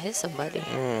was gonna hit somebody.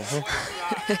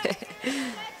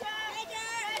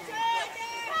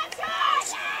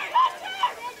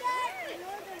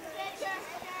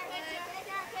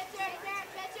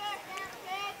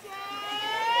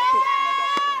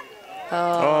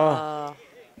 Oh.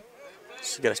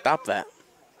 She's got to stop that.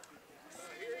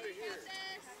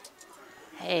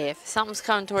 Hey, if something's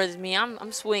coming towards me,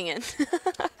 I'm swinging.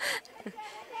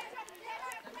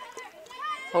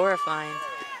 Horrifying.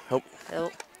 Oh,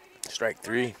 Oh. strike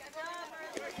 3.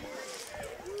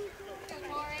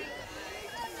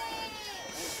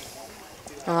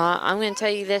 I'm going to tell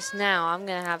you this now. I'm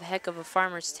going to have a heck of a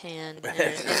farmer's tan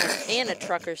and a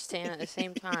trucker's tan at the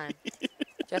same time.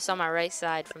 Just on my right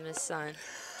side from the sun.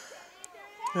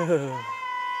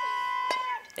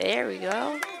 There we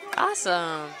go.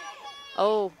 Awesome.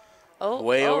 Oh.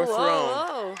 Way overthrown.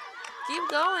 Whoa. Keep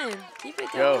going. Keep it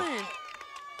Go. going.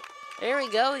 There we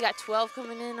go. We got 12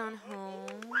 coming in on home.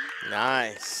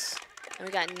 Nice. And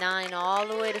we got 9 all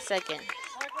the way to second.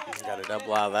 Got a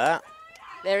double out of that.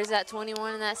 There's that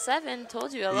 21 and that 7.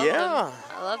 Told you, I love them.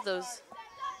 I love those.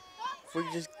 If we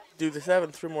could just do the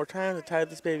 7 3 more times to tie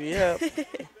this baby up. Give her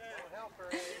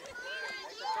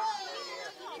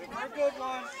a good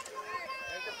one.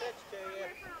 Make a pitch to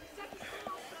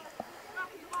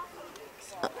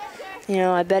you. You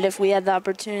know, I bet if we had the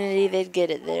opportunity, they'd get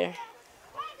it there.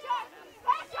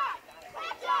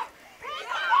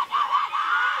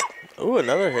 Ooh,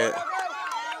 another hit.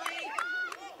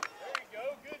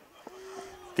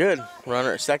 Good.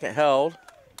 Runner at second held.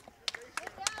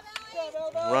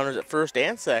 Runners at first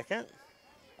and second.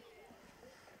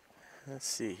 Let's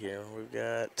see here. We've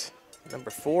got number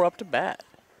 4 up to bat.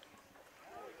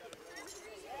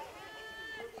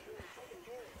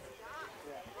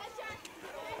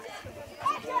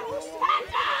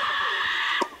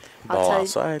 Ball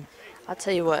outside. I'll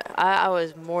tell you what, I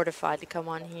was mortified to come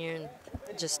on here and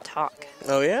just talk.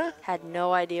 Oh, yeah? Had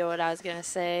no idea what I was going to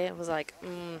say. It was like,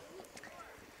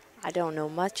 I don't know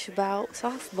much about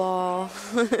softball.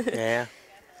 Yeah.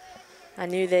 I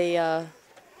knew they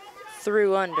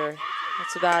threw under.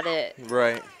 That's about it.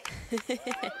 Right.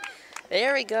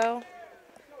 There we go.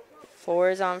 4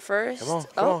 is on first. Come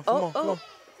on, come on.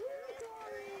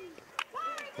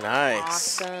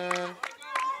 Nice. Awesome.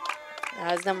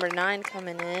 That was number 9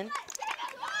 coming in.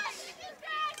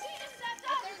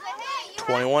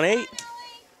 21-8.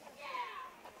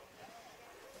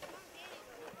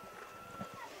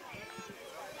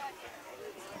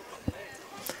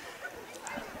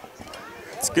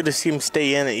 It's good to see them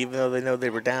stay in it, even though they know they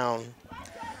were down.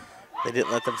 They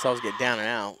didn't let themselves get down and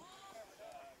out.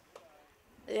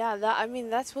 Yeah, I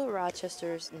mean, that's what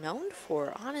Rochester's known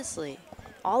for, honestly.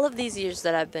 All of these years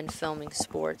that I've been filming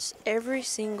sports, every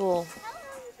single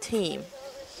team,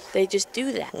 they just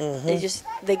do that.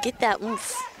 They get that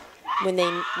oomph when they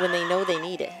know they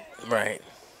need it. Right.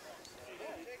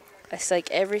 It's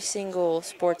like every single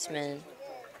sportsman,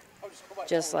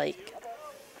 just like,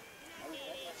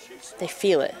 they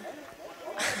feel it.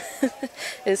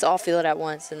 They just all feel it at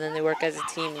once, and then they work as a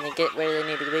team, and they get where they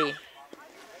need to be.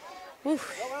 Whew.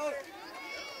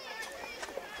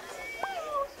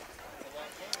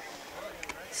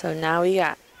 So now we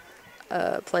got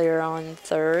a player on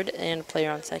third and a player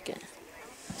on second.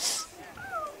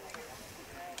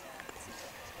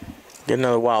 Get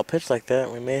another wild pitch like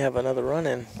that, we may have another run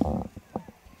in.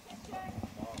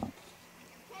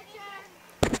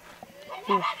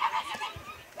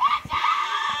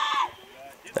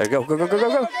 There you go, go, go, go, go,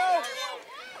 go.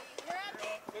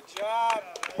 Good job.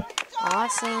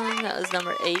 Awesome. That was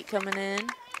number 8 coming in,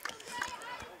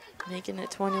 making it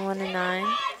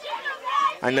 21-9.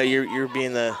 I know you're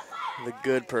being the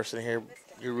good person here.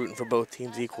 You're rooting for both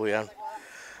teams equally.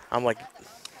 I'm like.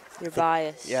 You're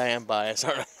biased. Yeah, I am biased.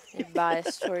 All right. You're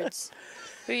biased towards.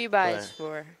 Who are you biased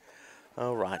for?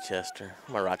 Oh, Rochester.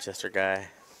 I'm a Rochester guy.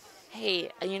 Hey,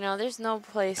 you know, there's no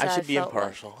place I should be felt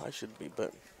impartial. I should be,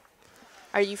 but.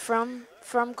 Are you from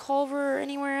Culver or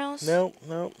anywhere else? Nope,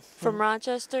 nope. From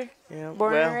Rochester? Yeah.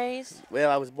 Born and raised? Well,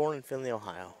 I was born in Findlay,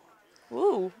 Ohio.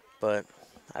 Ooh. But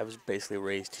I was basically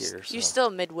raised here. So. You're still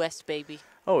a Midwest baby.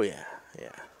 Oh, yeah,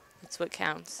 yeah. That's what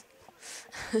counts.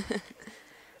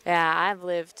 Yeah, I've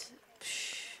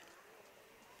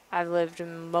lived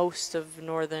in most of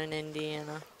northern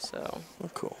Indiana, so. Oh,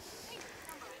 cool.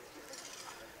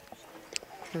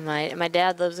 And my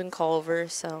dad lives in Culver,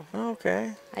 so.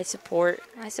 Okay. I support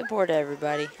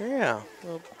everybody. Yeah.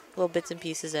 Little bits and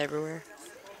pieces everywhere.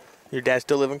 Your dad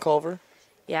still live in Culver?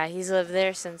 Yeah, he's lived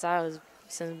there since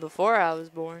before I was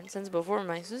born. Since before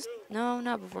my sister. No,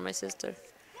 not before my sister.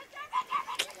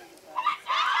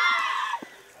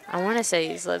 I want to say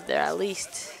he's lived there at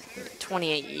least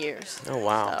 28 years. Oh,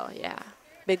 wow. So, yeah.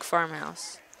 Big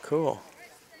farmhouse. Cool.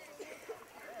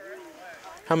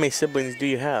 How many siblings do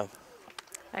you have?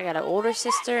 I got an older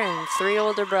sister and 3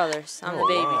 older brothers. I'm the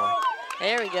baby. Wow.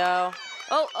 There we go.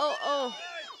 Oh.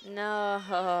 No.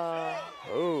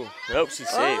 Oh, nope, she's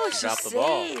safe. Oh, she she's dropped the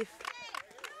ball. safe.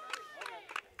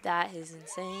 That is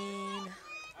insane.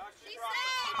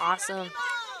 Awesome.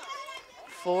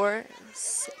 4.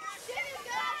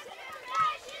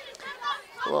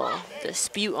 Well,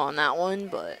 dispute on that one,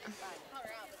 but.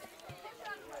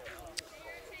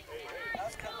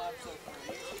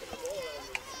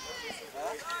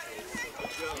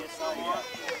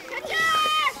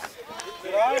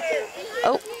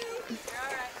 Oh.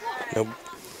 Nope.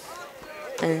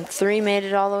 And 3 made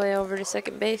it all the way over to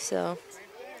second base, so.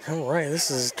 All right, this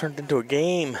has turned into a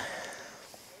game.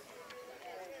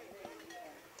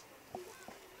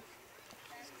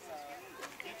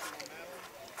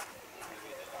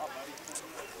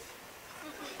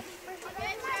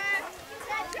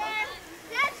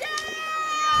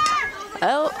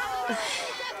 Oh.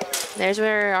 There's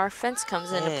where our fence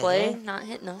comes into play, not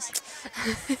hitting us.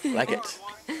 Like it.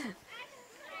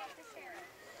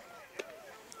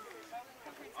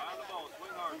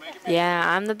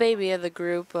 Yeah, I'm the baby of the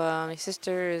group. My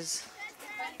sister is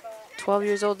 12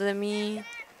 years older than me,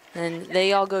 and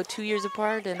they all go 2 years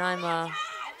apart, and I'm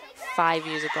 5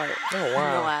 years apart. Oh, I'm the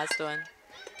wow. last one.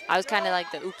 I was kind of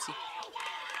like the oopsie.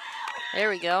 There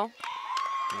we go.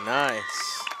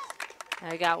 Nice.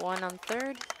 I got one on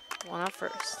third, one on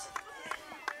first.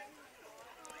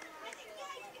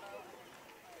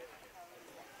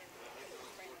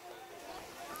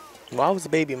 Well, I was a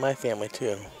baby in my family,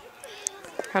 too.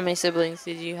 How many siblings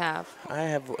did you have? I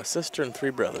have a sister and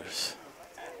 3 brothers.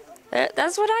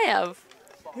 That's what I have.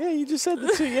 Yeah, you just said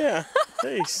that, too. Yeah.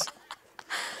 Nice.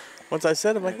 Once I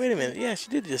said it, I'm like, wait a minute. Yeah, she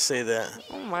did just say that.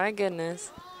 Oh my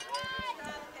goodness.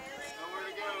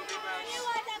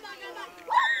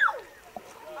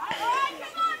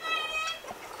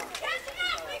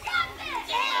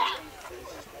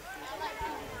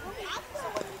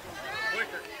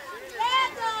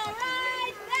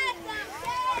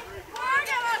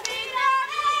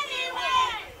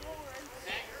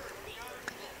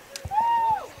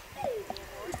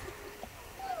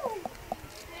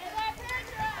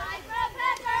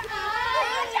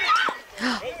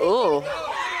 Oh,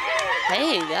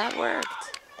 hey, that worked.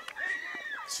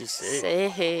 She said.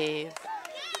 Save.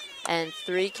 And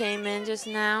 3 came in just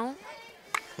now.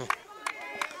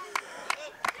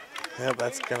 Yeah,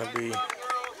 that's going to be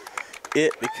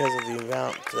it because of the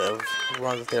amount of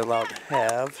runs that they're allowed to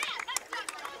have.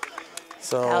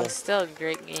 So, That was still a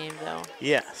great game, though.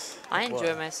 yes. I it enjoy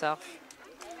was. myself.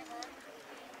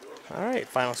 All right,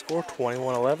 final score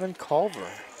 21-11,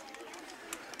 Culver.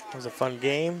 It was a fun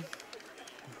game.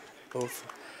 Both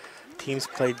teams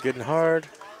played good and hard.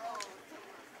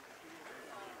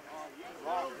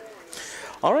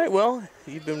 All right, well,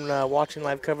 you've been watching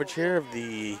live coverage here of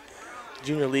the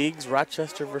Junior Leagues,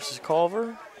 Rochester versus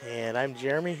Culver. And I'm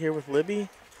Jeremy here with Libby.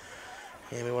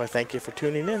 And we want to thank you for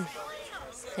tuning in.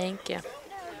 Thank you.